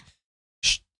everywhere.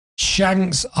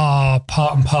 Shanks are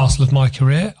part and parcel of my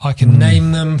career. I can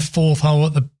name them. Fourth hole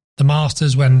at the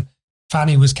Masters when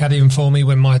Fanny was caddying for me,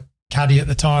 when my caddy at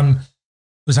the time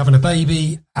was having a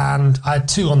baby, and I had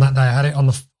 2 on that day. I had it on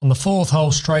the 4th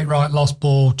hole, straight right, lost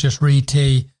ball, just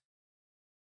re-tee.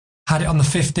 Had it on the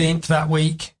 15th that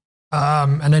week,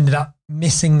 and ended up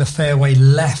missing the fairway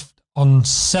left on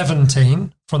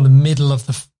 17 from the middle of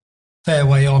the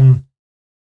fairway on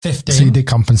 15. So you did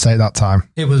compensate that time.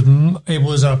 It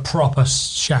was a proper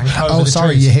shank over the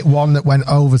trees. You hit one that went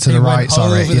over to the right.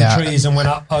 Sorry, over the trees and went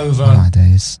up over. Oh, my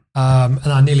days. And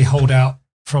I nearly holed out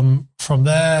from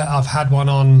there. I've had one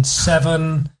on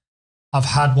 7. I've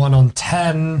had one on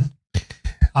 10.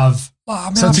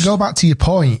 To go back to your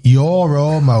point, you're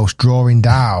almost drawing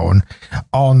down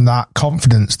on that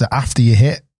confidence that after you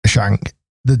hit a shank,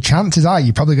 the chances are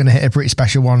you're probably going to hit a pretty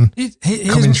special one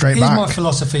coming straight back. Here's my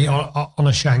philosophy on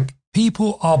a shank.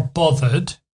 People are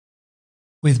bothered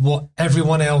with what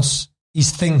everyone else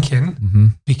is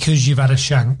thinking because you've had a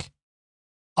shank.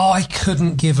 I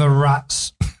couldn't give a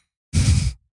rat's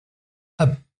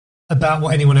about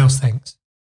what anyone else thinks.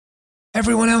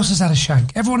 Everyone else has had a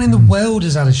shank. Everyone in the world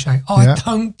has had a shank. I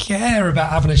don't care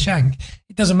about having a shank.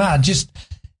 It doesn't matter. Just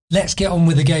let's get on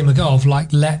with the game of golf.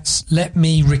 Like, let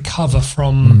me recover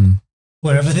from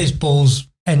wherever this ball's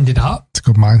ended up. It's a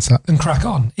good mindset. And crack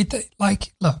on.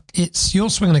 You're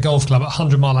swinging a golf club at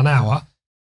 100 mile an hour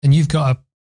and you've got a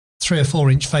 3 or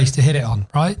 4 inch face to hit it on,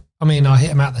 right? I mean, I hit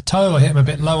them out the toe, I hit them a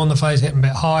bit low on the face, hit them a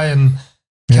bit high, and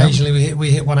occasionally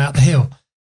we hit one out the hill.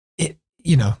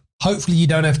 Hopefully you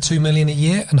don't have 2 million a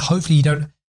year, and hopefully you don't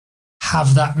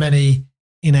have that many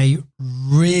in a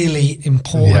really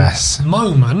important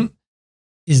moment.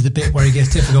 Is the bit where it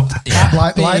gets difficult.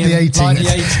 like the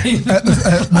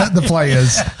 18th. The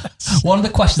players. One of the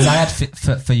questions I had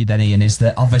for you then, Ian, is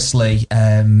that obviously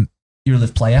you're a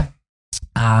Live player,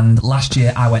 and last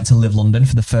year I went to Live London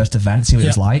for the first event, see what it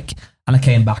was like, and I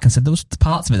came back and said there was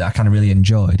parts of it that I kind of really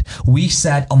enjoyed. We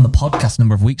said on the podcast a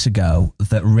number of weeks ago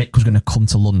that Rick was going to come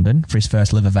to London for his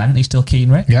first Live event. Are you still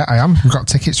keen, Rick? Yeah, I am. We've got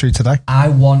tickets through today. I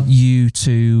want you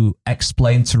to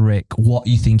explain to Rick what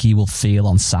you think he will feel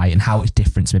on site and how it's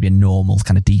different to maybe a normal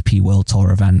kind of DP World Tour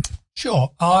event.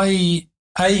 Sure.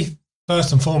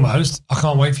 First and foremost, I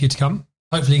can't wait for you to come.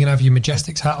 Hopefully you can have your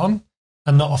Majestics hat on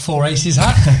and not a 4 Aces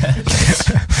hat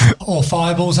or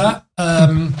Fireballs hat.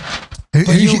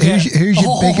 Who's your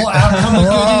big outcome of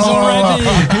goodies already?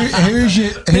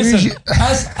 Listen,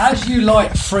 as you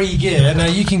like free gear, now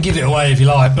you can give it away if you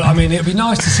like, but I mean, it'd be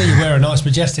nice to see you wear a nice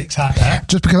Majestics hat there.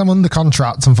 Just because I'm under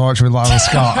contract, unfortunately, with Lionel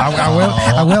Scott,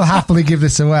 I will happily give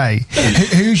this away.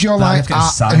 Who's your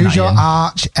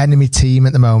arch enemy team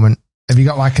at the moment? Have you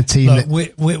got like a team? Look,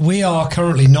 we are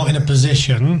currently not in a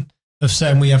position of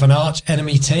saying we have an arch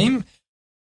enemy team,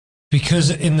 because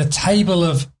in the table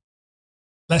of,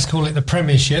 let's call it the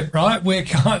Premiership, right? We're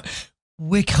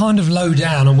kind of low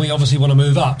down, and we obviously want to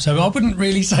move up. So I wouldn't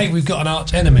really say we've got an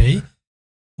arch enemy.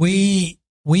 We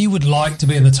would like to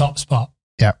be in the top spot.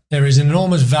 Yeah, there is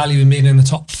enormous value in being in the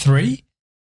top 3,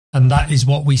 and that is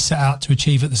what we set out to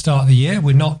achieve at the start of the year.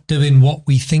 We're not doing what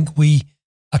we think we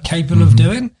are capable of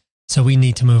doing, so we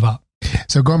need to move up.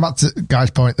 So going back to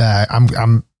Guy's point there,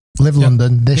 I'm Live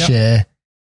London this year.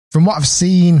 From what I've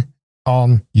seen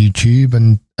on YouTube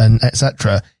and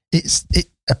etc., it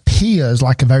appears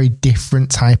like a very different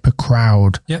type of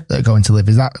crowd that are going to Live.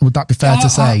 Would that be fair to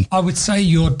say? I would say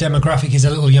your demographic is a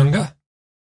little younger,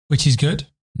 which is good.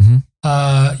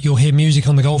 You'll hear music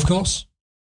on the golf course,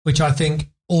 which I think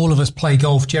all of us play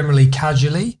golf generally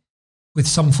casually with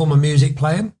some form of music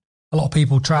playing. A lot of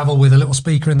people travel with a little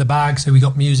speaker in the bag, so we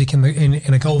got music in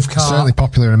a golf cart. Certainly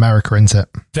popular in America, isn't it?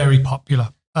 Very popular.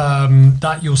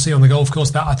 That you'll see on the golf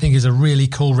course. That I think is a really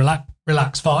cool, relaxed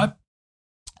vibe.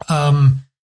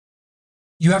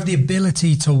 You have the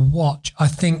ability to watch. I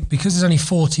think because there's only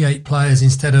 48 players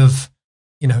instead of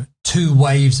 2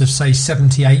 waves of say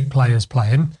 78 players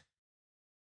playing,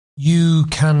 you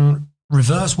can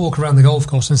reverse walk around the golf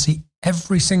course and see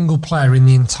every single player in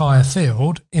the entire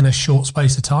field in a short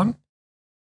space of time.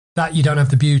 That you don't have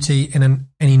the beauty in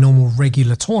any normal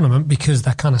regular tournament, because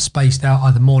they're kind of spaced out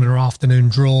either morning or afternoon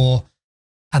draw,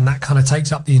 and that kind of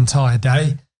takes up the entire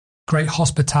day. Great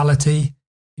hospitality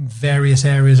in various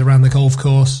areas around the golf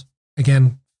course.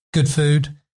 Again, good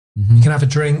food. You can have a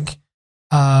drink.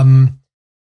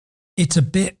 It's a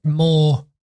bit more,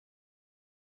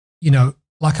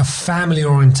 like a family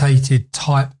orientated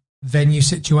type venue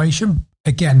situation.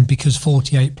 Again, because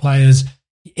 48 players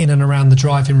in and around the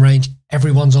driving range,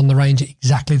 everyone's on the range at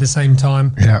exactly the same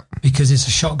time because it's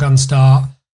a shotgun start.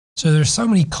 So there's so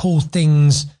many cool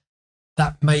things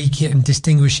that make it and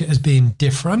distinguish it as being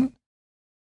different.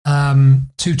 2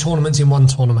 tournaments in one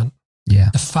tournament. Yeah.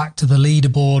 The fact of the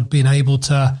leaderboard being able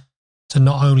to to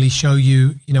not only show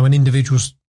you, an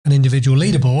individual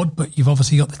leaderboard, but you've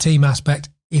obviously got the team aspect.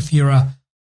 If you're a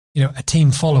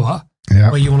team follower,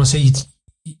 where you want to see,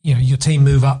 your team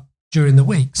move up during the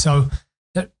week. So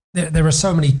there are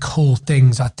so many cool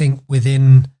things, I think,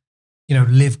 within,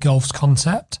 Live Golf's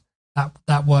concept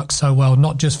that works so well,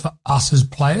 not just for us as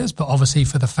players, but obviously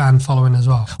for the fan following as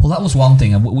well. Well, that was one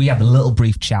thing. And we had a little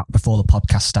brief chat before the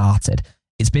podcast started.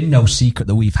 It's been no secret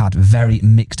that we've had very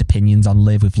mixed opinions on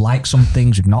Live. We've liked some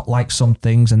things, we've not liked some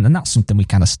things, and that's something we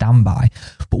kind of stand by.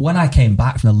 But when I came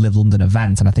back from the Live London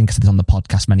event, and I think I said this on the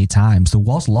podcast many times, there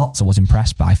was lots I was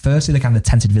impressed by. Firstly, the kind of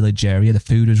tented village area, the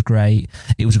food was great,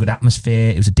 it was a good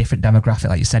atmosphere, it was a different demographic,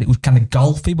 like you said. It was kind of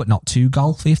golfy, but not too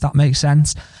golfy, if that makes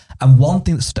sense. And one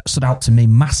thing that stood out to me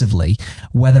massively,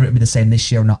 whether it be the same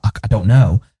this year or not, I don't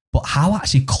know, but how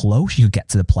actually close you could get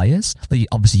to the players. Like,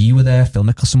 obviously, you were there, Phil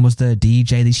Mickelson was there,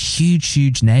 DJ, these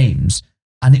huge names.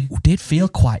 And it did feel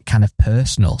quite kind of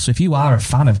personal. So if you are a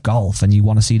fan of golf and you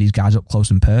want to see these guys up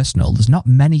close and personal, there's not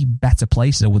many better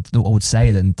places, I would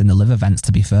say, than the Live events,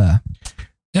 to be fair.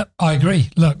 Yep, I agree.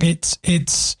 Look, it's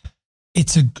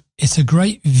a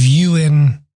great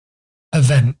viewing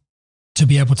event to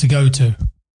be able to go to.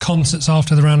 Concerts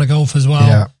after the round of golf as well.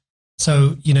 Yeah.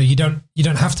 So, you don't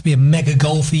have to be a mega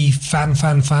golfy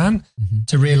fan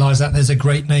to realise that there's a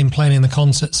great name playing in the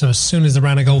concert. So as soon as the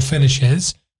round of golf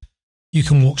finishes, you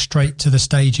can walk straight to the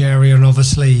stage area and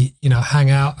obviously,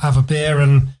 hang out, have a beer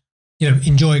and,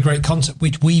 enjoy a great concert,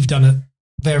 which we've done at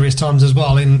various times as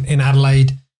well. In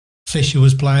Adelaide, Fisher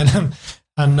was playing.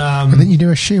 And didn't you do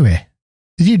a shoey?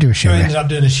 Did you do a shoey? I ended up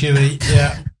doing a shoey,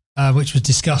 yeah, which was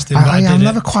disgusting. I've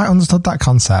never quite understood that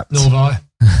concept. Nor have I.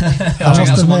 I think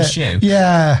that's one shoe.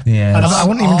 Yeah. And I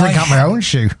wouldn't even drink out my own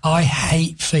shoe. I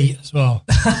hate feet as well.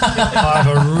 I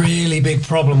have a really big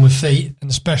problem with feet, and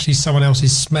especially someone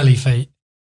else's smelly feet.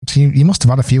 So you must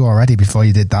have had a few already before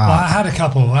you did that. Well, I had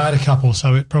a couple,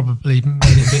 so it probably made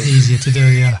it a bit easier to do,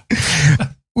 yeah.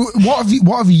 What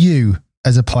have you,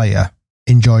 as a player,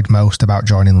 enjoyed most about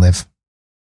joining Live?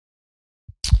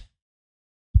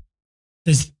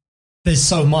 There's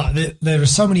so much. There are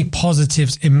so many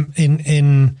positives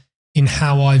in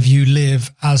how I view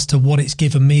Live as to what it's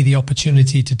given me the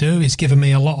opportunity to do. It's given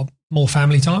me a lot more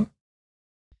family time.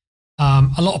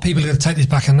 A lot of people are going to take this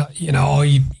back and,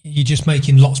 you're just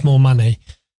making lots more money.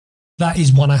 That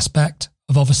is one aspect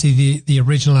of obviously the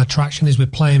original attraction is we're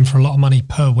playing for a lot of money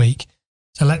per week.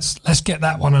 So let's get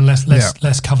that one and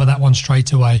let's cover that one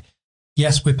straight away.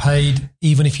 Yes, we're paid.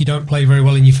 Even if you don't play very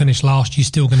well and you finish last, you're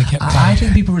still going to get paid. I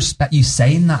think people respect you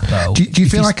saying that, though. Do you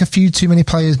feel like a few too many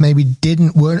players maybe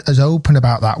weren't as open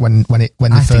about that when they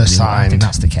first signed? I think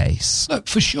that's the case. Look,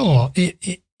 for sure,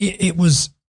 it was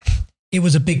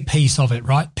a big piece of it,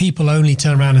 right? People only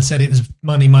turned around and said it was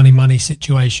money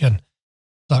situation.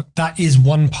 Look, that is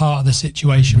one part of the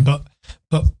situation, but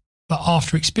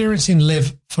after experiencing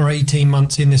Live for 18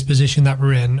 months in this position that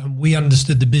we're in, and we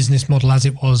understood the business model as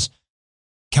it was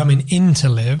coming into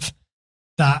Live,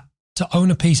 that to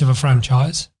own a piece of a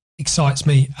franchise excites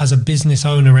me as a business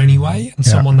owner anyway, and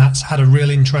someone that's had a real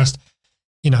interest,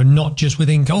 not just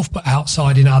within golf, but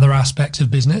outside in other aspects of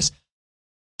business,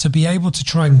 to be able to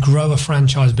try and grow a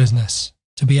franchise business,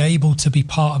 to be able to be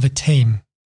part of a team,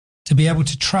 to be able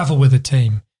to travel with a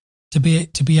team, to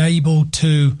be able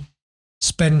to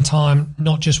spend time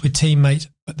not just with teammates,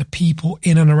 but the people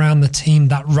in and around the team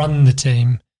that run the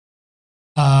team,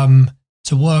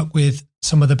 to work with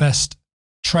some of the best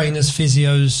trainers,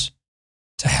 physios,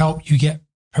 to help you get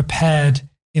prepared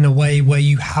in a way where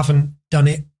you haven't done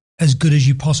it as good as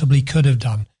you possibly could have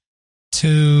done,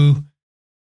 to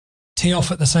tee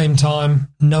off at the same time,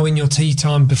 knowing your tee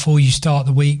time before you start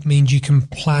the week means you can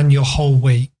plan your whole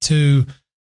week, to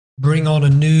bring on a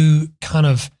new kind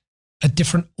of a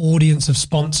different audience of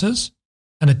sponsors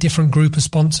and a different group of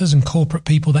sponsors and corporate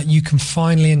people that you can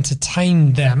finally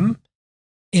entertain them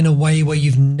in a way where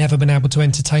you've never been able to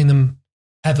entertain them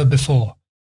ever before.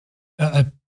 A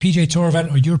PGA Tour event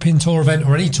or European Tour event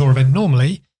or any tour event,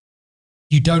 normally,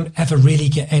 you don't ever really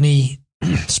get any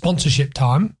sponsorship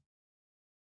time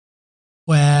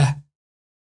where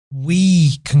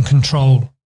we can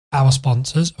control our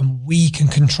sponsors and we can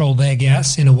control their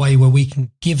guests in a way where we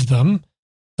can give them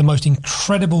the most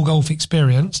incredible golf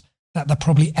experience that they're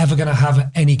probably ever going to have at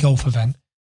any golf event,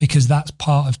 because that's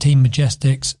part of Team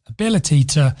Majestic's ability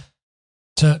to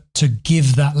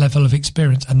give that level of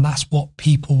experience, and that's what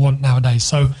people want nowadays.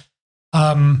 So,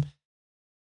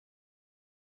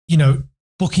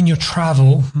 booking your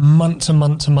travel months and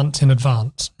months and months in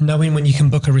advance, knowing when you can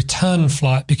book a return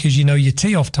flight because you know your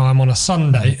tee off time on a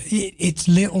Sunday. It's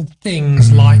little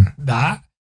things like that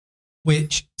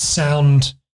which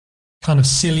sound kind of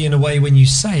silly in a way when you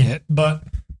say it, but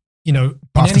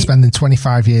after spending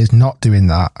 25 years not doing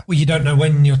that, well, you don't know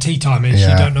when your tea time is.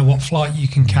 Yeah. You don't know what flight you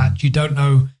can catch. You don't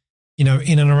know,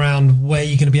 in and around where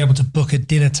you're going to be able to book a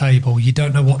dinner table. You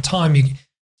don't know what time you.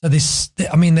 So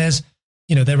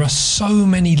there are so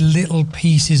many little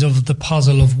pieces of the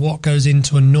puzzle of what goes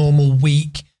into a normal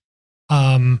week.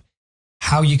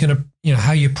 How you're going to,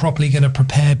 how you're properly going to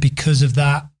prepare because of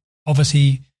that.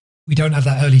 Obviously, we don't have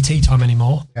that early tea time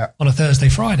anymore on a Thursday,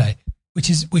 Friday, which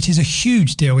is a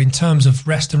huge deal in terms of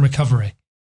rest and recovery.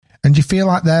 And do you feel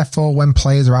like, therefore, when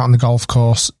players are out on the golf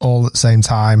course all at the same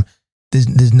time,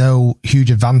 there's no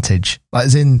huge advantage? Like,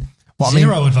 as in, what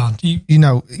Zero I mean, advantage. You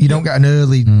don't get an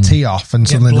early tee off and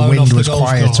suddenly the wind was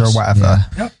quieter or whatever.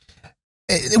 Yeah.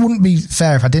 It wouldn't be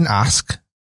fair if I didn't ask,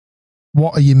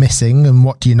 what are you missing and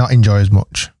what do you not enjoy as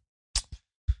much?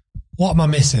 What am I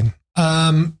missing?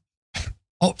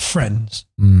 Friends.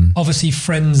 Obviously,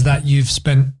 friends that you've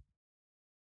spent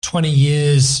 20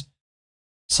 years,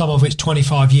 some of which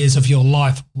 25 years of your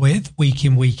life with, week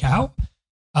in, week out.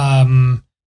 That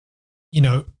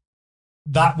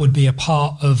would be a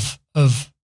part of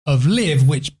Live,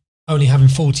 which only having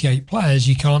 48 players,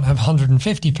 you can't have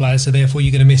 150 players, so therefore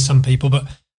you're going to miss some people. But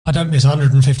I don't miss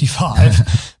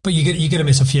 155, but you're going to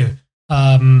miss a few.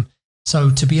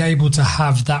 So to be able to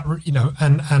have that,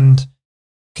 and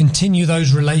continue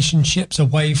those relationships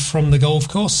away from the golf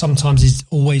course sometimes it's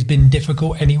always been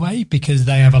difficult anyway, because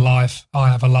they have a life, I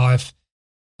have a life,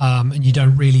 and you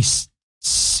don't really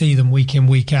see them week in,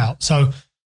 week out. So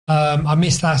I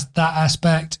miss that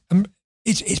aspect.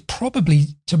 It's probably,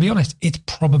 to be honest, it's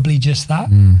probably just that.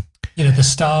 The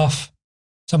staff,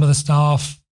 some of the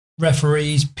staff,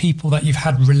 referees, people that you've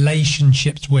had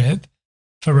relationships with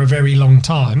for a very long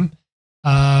time,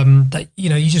 that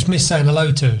you just miss saying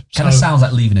hello to. Kind of sounds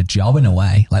like leaving a job in a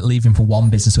way, like leaving from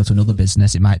one business to another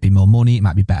business. It might be more money, it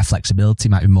might be better flexibility,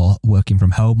 it might be more working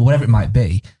from home, or whatever it might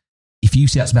be. If you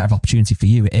see that's a better opportunity for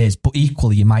you, it is. But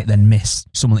equally, you might then miss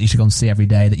someone that you should go and see every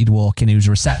day, that you'd walk in who's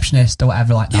a receptionist or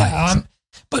whatever like that. Yeah,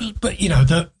 but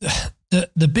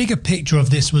the bigger picture of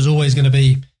this was always going to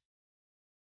be,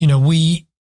 we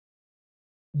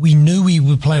knew we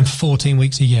were playing for 14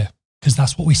 weeks a year because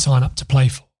that's what we sign up to play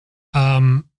for.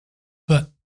 But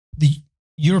the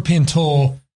European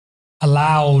Tour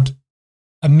allowed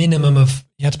you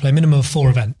had to play a minimum of 4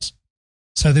 events.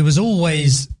 So there was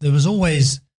always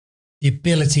the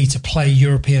ability to play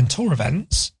European Tour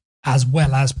events as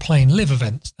well as playing Live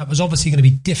events. That was obviously going to be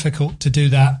difficult to do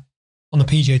that on the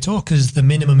PGA Tour because the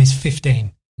minimum is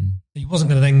 15. So he wasn't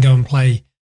going to then go and play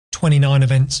 29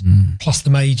 events plus the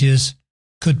majors,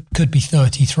 could be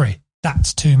 33.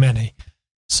 That's too many.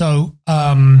 So,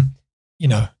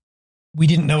 we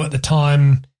didn't know at the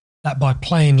time that by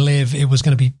playing Live, it was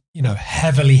going to be,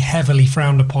 heavily, heavily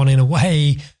frowned upon in a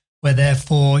way where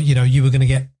therefore, you were going to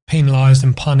get penalised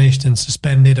and punished and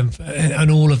suspended and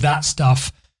all of that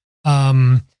stuff.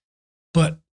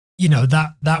 But,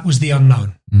 that was the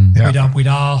unknown. We'd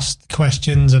asked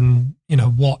questions and,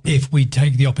 what if we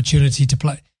take the opportunity to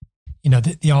play?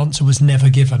 The answer was never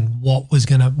given. What was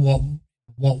going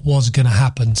to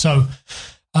happen? So,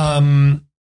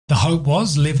 the hope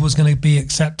was Liv was going to be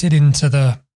accepted into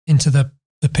the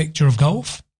picture of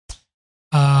golf.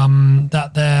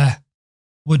 That there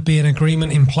would be an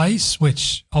agreement in place,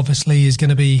 which obviously is going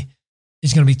to be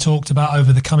talked about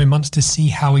over the coming months to see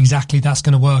how exactly that's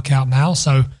going to work out now.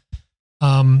 So,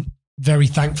 very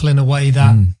thankful in a way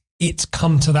that it's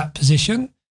come to that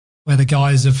position where the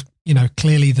guys have,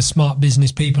 clearly the smart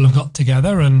business people have got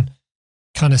together and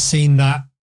kind of seen that,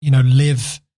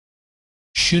 Liv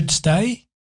should stay,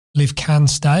 Liv can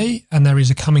stay, and there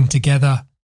is a coming together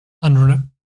under an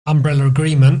umbrella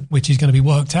agreement, which is going to be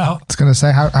worked out. I was going to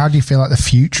say, how do you feel like the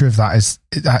future of that is,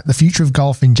 the future of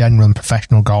golf in general and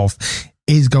professional golf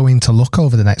is going to look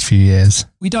over the next few years?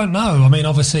 We don't know. I mean,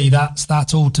 obviously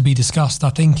that's all to be discussed, I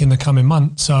think, in the coming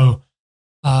months. So,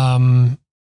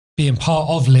 being part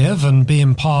of Liv and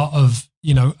being part of,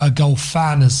 a golf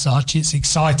fan as such, it's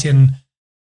exciting,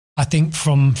 I think,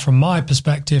 from my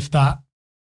perspective, that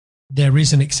there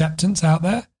is an acceptance out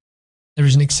there. There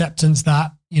is an acceptance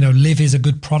that, Liv is a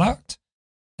good product,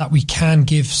 that we can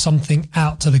give something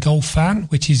out to the golf fan,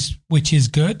 which is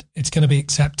good. It's going to be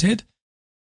accepted.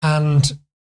 And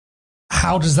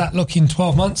how does that look in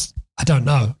 12 months? I don't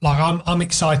know. Like, I'm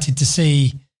excited to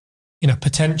see,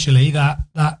 potentially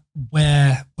that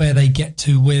where they get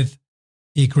to with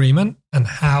the agreement and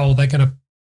how they're going to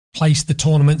place the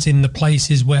tournaments in the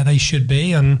places where they should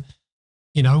be. And,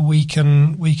 we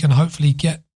can hopefully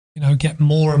get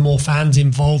more and more fans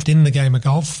involved in the game of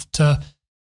golf to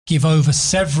give over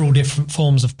several different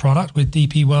forms of product with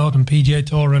DP World and PGA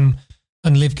Tour and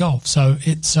Live Golf. So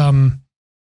it's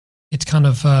kind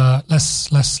of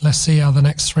let's see how the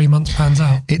next 3 months pans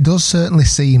out. It does certainly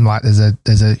seem like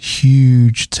there's a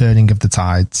huge turning of the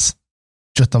tides.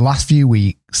 Just the last few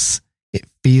weeks, it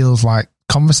feels like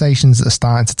conversations that are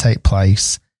starting to take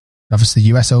place. Obviously,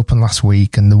 US Open last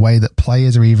week, and the way that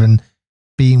players are even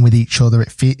being with each other,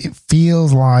 it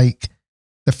feels like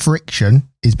the friction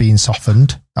is being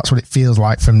softened. That's what it feels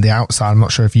like from the outside. I'm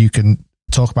not sure if you can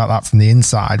talk about that from the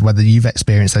inside, whether you've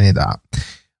experienced any of that.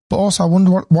 But also, I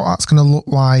wonder what that's going to look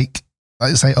like,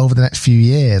 let's say, over the next few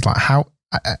years. Like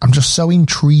I'm just so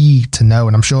intrigued to know,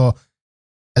 and I'm sure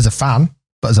as a fan,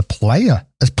 but as a player,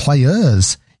 as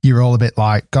players, you're all a bit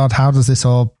like, God, how does this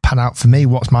all pan out for me?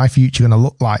 What's my future going to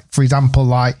look like? For example,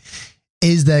 like,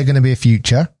 is there going to be a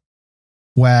future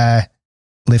where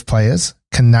Live players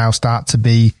can now start to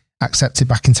be accepted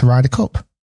back into Ryder Cup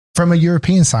from a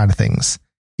European side of things?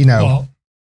 You know, well,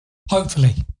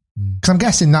 hopefully. Because I'm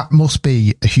guessing that must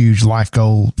be a huge life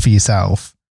goal for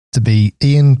yourself, to be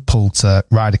Ian Poulter,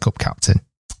 Ryder Cup captain.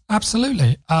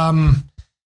 Absolutely.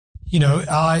 You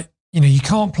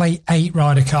can't play 8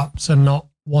 Ryder Cups and not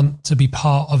want to be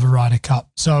part of a Ryder Cup.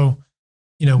 So,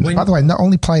 by the way, not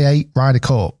only play 8 Ryder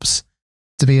Cups,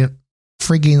 to be a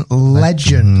frigging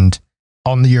legend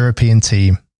on the European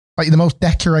team. Like, you're the most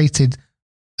decorated,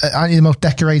 aren't you the most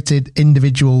decorated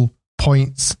individual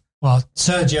points? Well,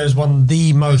 Sergio's won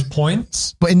the most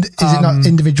points. But is it not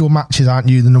individual matches? Aren't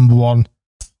you the number one?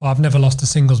 Well, I've never lost a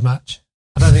singles match.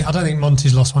 I don't think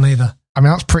Monty's lost one either. I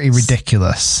mean, that's pretty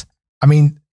ridiculous. I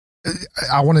mean,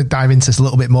 I want to dive into this a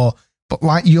little bit more, but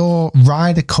like, your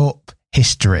Ryder Cup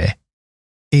history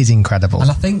is incredible. And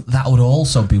I think that would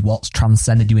also be what's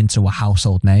transcended you into a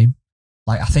household name.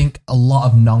 Like, I think a lot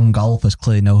of non-golfers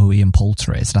clearly know who Ian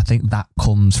Poulter is, and I think that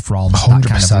comes from 100%. That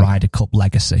kind of Ryder Cup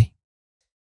legacy.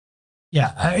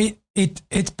 Yeah,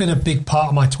 it's been a big part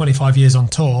of my 25 years on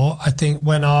tour. I think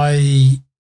when I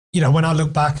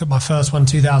look back at my first one,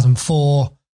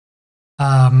 2004,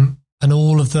 and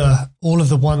all of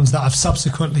the ones that I've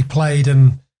subsequently played,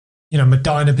 and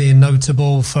Medina being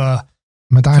notable for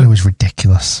Medina was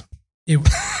ridiculous.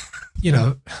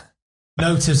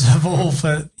 Noticeable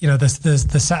for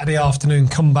the Saturday afternoon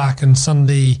comeback and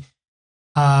Sunday,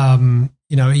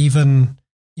 even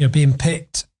being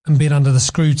picked and being under the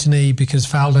scrutiny because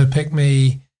Faldo picked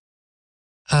me,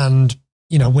 and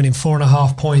winning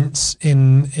 4.5 points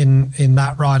in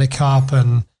that Ryder Cup,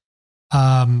 and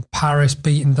Paris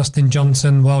beating Dustin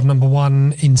Johnson, world number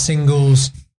 1 in singles,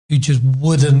 who just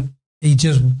wouldn't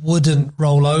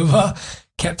roll over,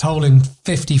 kept holding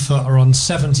 50-footer on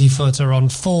 70-footer on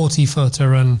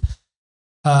 40-footer, and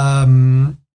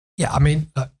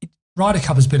Ryder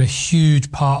Cup has been a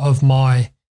huge part of my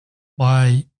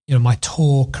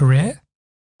tour career.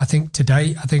 I think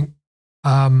today,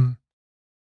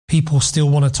 people still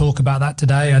want to talk about that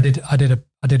today. I did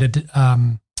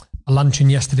a luncheon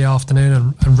yesterday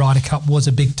afternoon, and Ryder Cup was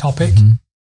a big topic,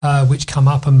 which come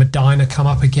up, and Medina come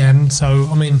up again. So,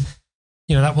 I mean,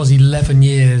 that was 11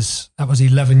 years. That was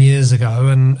 11 years ago,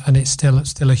 and it's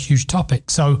still a huge topic.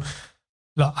 So,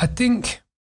 look, I think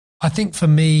for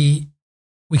me,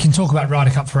 we can talk about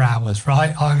Ryder Cup for hours,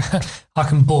 right? I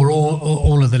can bore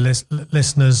all of the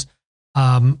listeners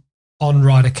on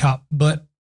Ryder Cup, but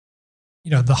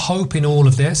the hope in all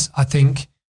of this, I think,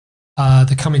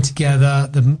 the coming together,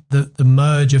 the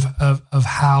merge of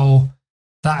how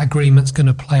that agreement's going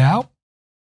to play out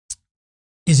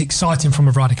is exciting from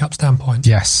a Ryder Cup standpoint.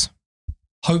 Yes.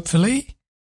 Hopefully,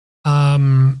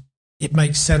 it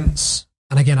makes sense.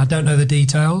 And again, I don't know the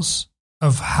details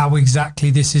of how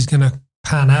exactly this is going to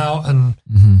pan out, and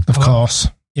of course,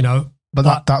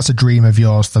 but that's a dream of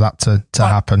yours for that to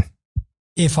happen.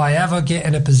 If I ever get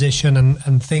in a position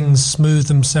and things smooth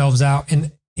themselves out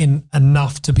in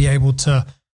enough to be able to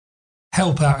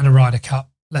help out in a Ryder Cup,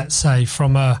 let's say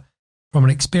from an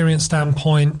experience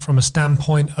standpoint, from a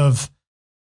standpoint of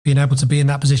being able to be in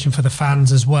that position for the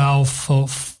fans as well, for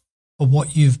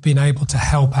what you've been able to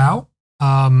help out,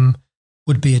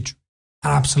 would be an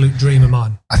absolute dream of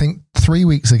mine. I think 3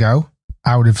 weeks ago,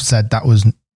 I would have said that was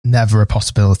never a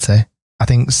possibility. I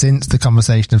think since the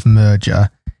conversation of merger,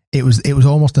 it was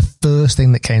almost the first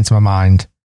thing that came to my mind.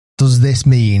 Does this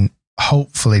mean,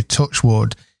 hopefully, touch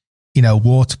wood,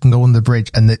 water can go under the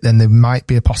bridge, and then there might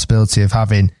be a possibility of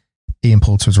having Ian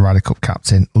Poulter as a Ryder Cup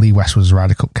captain, Lee West was a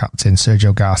Ryder Cup captain,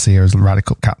 Sergio Garcia as a Ryder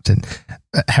Cup captain,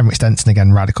 Henrik Stenson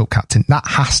again, Ryder Cup captain. That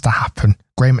has to happen.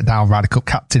 Graham McDowell, Ryder Cup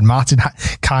captain, Martin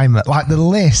Keimer, like the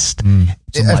list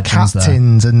of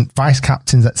captains and vice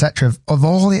captains, etc., of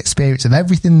all the experience, of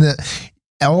everything that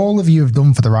all of you have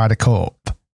done for the Ryder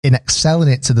Cup in excelling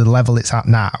it to the level it's at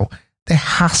now, there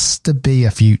has to be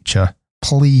a future.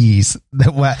 Please.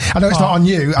 I know it's not on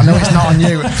you. I know it's not on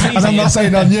you. And I'm not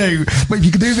saying on you, but if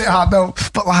you could do it hard, no.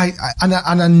 But like, and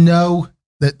I know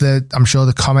that I'm sure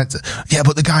the comments, yeah,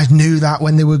 but the guys knew that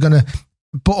when they were going to,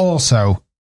 but also,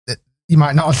 you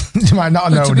might not have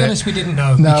known. To be honest, we didn't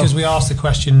know because we asked the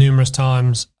question numerous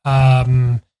times.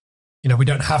 You know, we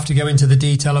don't have to go into the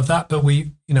detail of that, but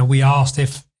we asked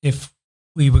if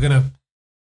we were going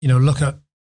to, look at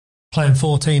playing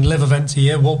 14 live events a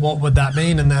year, what would that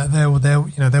mean? And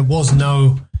there was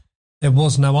no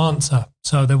answer.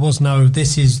 So there was no,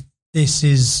 this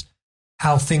is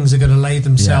how things are going to lay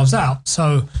themselves out.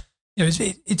 So,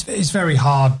 it's very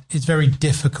hard. It's very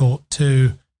difficult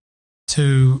to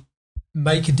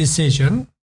make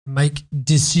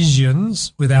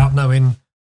decisions without knowing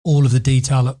all of the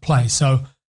detail at play. So,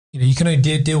 you can only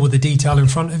deal with the detail in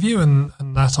front of you, and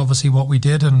that's obviously what we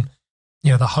did. And,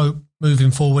 the hope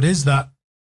moving forward is that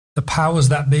the powers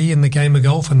that be in the game of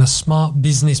golf and the smart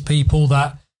business people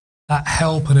that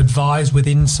help and advise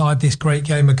inside this great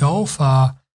game of golf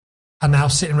are now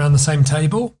sitting around the same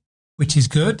table, which is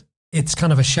good. It's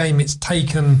kind of a shame it's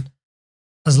taken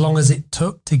as long as it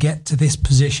took to get to this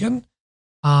position.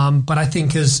 But I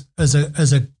think as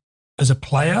a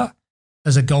player,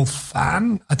 as a golf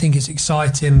fan, I think it's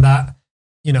exciting that,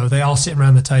 they are sitting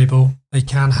around the table. They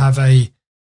can have a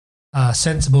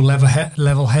sensible,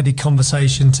 level-headed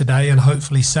conversation today and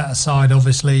hopefully set aside,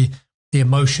 obviously, the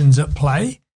emotions at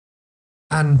play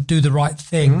and do the right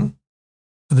thing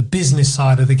for the business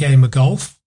side of the game of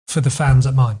golf for the fans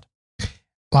at mind.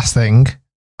 Last thing,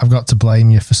 I've got to blame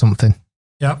you for something.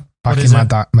 Yep. Back in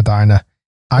my diner.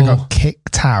 I got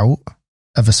kicked out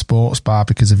of a sports bar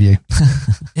because of you.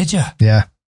 Did you? Yeah.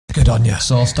 Good on you.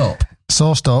 Sauced up.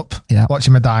 Yeah.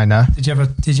 Watching my diner. Did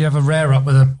you ever rear up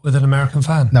with an American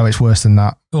fan? No, it's worse than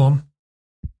that. Go on.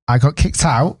 I got kicked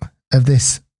out of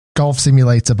this golf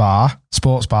simulator bar,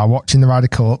 sports bar, watching the Ryder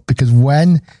Cup because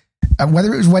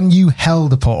whether it was when you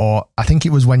held a putt or I think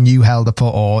it was when you held a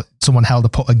putt or someone held a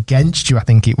putt against you, I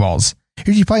think it was. Who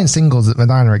did you play in singles at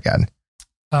Medina again?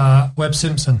 Webb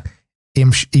Simpson.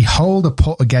 He held a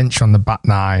putt against you on the back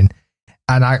nine,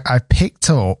 and I picked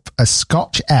up a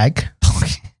Scotch egg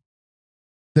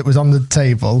that was on the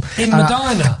table. In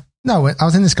Medina? No, I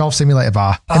was in this golf simulator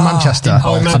bar in Manchester.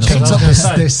 I picked up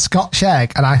this Scotch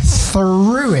egg and I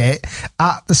threw it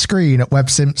at the screen at Webb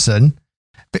Simpson.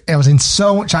 I was in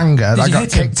so much anger that I got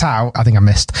kicked out. I think I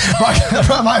missed.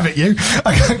 I might have hit you.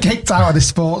 I got kicked out of this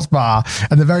sports bar.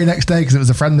 And the very next day, because it was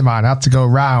a friend of mine, I had to go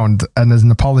around. And as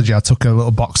an apology, I took a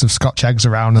little box of Scotch eggs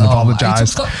around and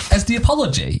apologised. As the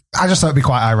apology? I just thought it'd be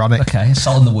quite ironic. Okay,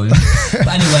 salt in the wound. But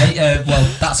anyway,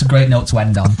 that's a great note to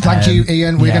end on. Thank you,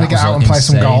 Ian. We're going to get out and play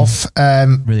some golf.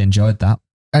 Really enjoyed that.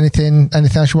 Anything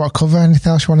else you want to cover?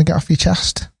 Anything else you want to get off your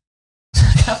chest?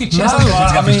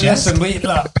 Listen,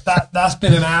 that's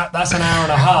been an hour. That's an hour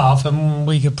and a half, and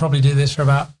we could probably do this for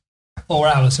about 4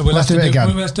 hours. So let's do it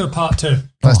again. Let's do a part 2.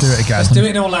 Let's do it again. Let's do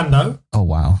it in Orlando. Oh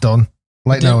wow, done.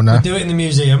 We'll do it in the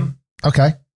museum.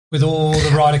 Okay. With all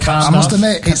the Ryder Cup stuff. I must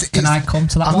admit, can I come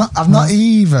to that? I've not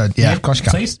even. Yeah, of course you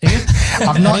can. Please, Ian.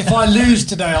 If I lose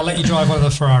today, I'll let you drive one of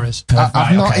the Ferraris.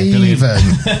 I've not even.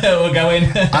 We're going.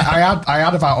 I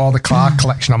had about all the Clark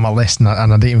collection on my list, and I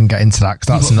didn't even get into that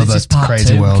because that's another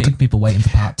crazy world. Keep people waiting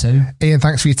for part 2. Ian,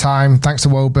 thanks for your time. Thanks to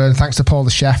Woburn. Thanks to Paul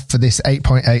the chef for this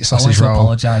 8.8 sausage roll. I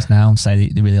apologise now and say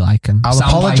that they really like them. I'll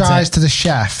apologise to the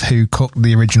chef who cooked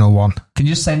the original one. Can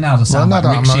you just say now? I'm not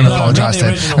going to apologise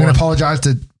to him. I'm going to apologise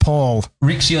to Paul.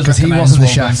 Rick Shields because he wasn't the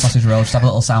chef. Sausage rolls. Just have a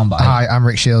little soundbite. Hi, I'm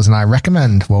Rick Shields and I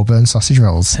recommend Woburn sausage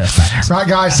rolls. Perfect. Right,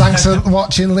 guys, thanks for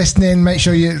watching, listening. Make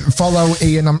sure you follow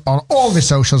Ian on all of his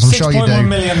socials. I'm sure you do.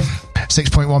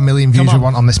 6.1 million views we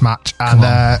want on this match.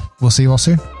 And we'll see you all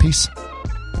soon. Peace.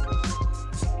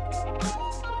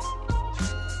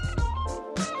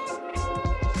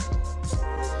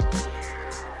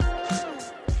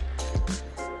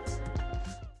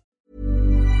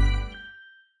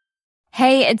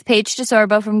 Hey, it's Paige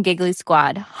DeSorbo from Giggly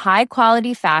Squad. High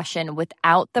quality fashion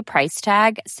without the price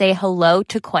tag. Say hello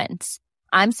to Quince.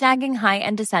 I'm snagging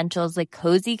high-end essentials like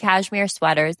cozy cashmere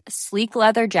sweaters, sleek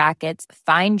leather jackets,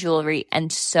 fine jewelry,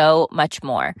 and so much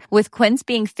more. With Quince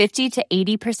being 50 to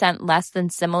 80% less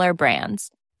than similar brands.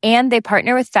 And they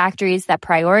partner with factories that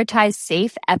prioritize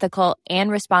safe, ethical, and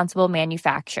responsible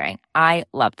manufacturing. I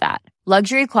love that.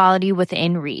 Luxury quality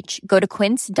within reach. Go to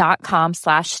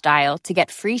quince.com/style to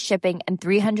get free shipping and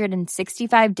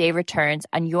 365-day returns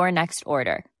on your next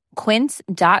order.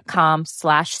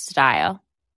 Quince.com/style.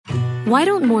 Why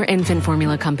don't more infant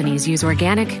formula companies use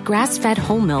organic, grass-fed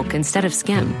whole milk instead of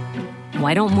skim?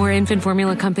 Why don't more infant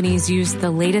formula companies use the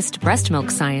latest breast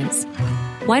milk science?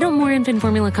 Why don't more infant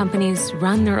formula companies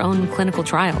run their own clinical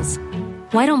trials?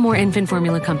 Why don't more infant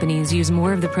formula companies use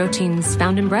more of the proteins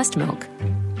found in breast milk?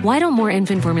 Why don't more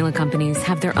infant formula companies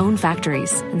have their own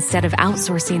factories instead of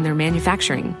outsourcing their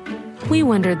manufacturing? We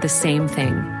wondered the same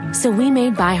thing. So we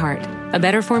made ByHeart, a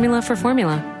better formula for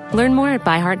formula. Learn more at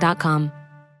byheart.com.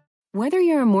 Whether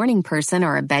you're a morning person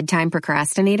or a bedtime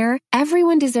procrastinator,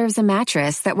 everyone deserves a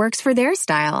mattress that works for their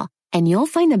style. And you'll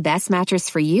find the best mattress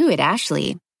for you at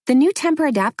Ashley. The new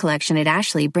Temper-Adapt collection at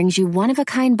Ashley brings you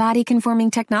one-of-a-kind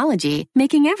body-conforming technology,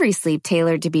 making every sleep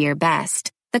tailored to be your best.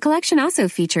 The collection also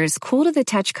features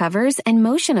cool-to-the-touch covers and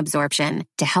motion absorption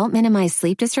to help minimize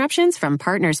sleep disruptions from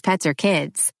partners, pets, or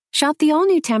kids. Shop the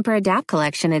all-new Temper-Adapt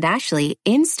collection at Ashley,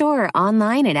 in-store or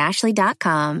online at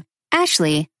ashley.com.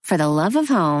 Ashley, for the love of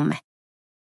home.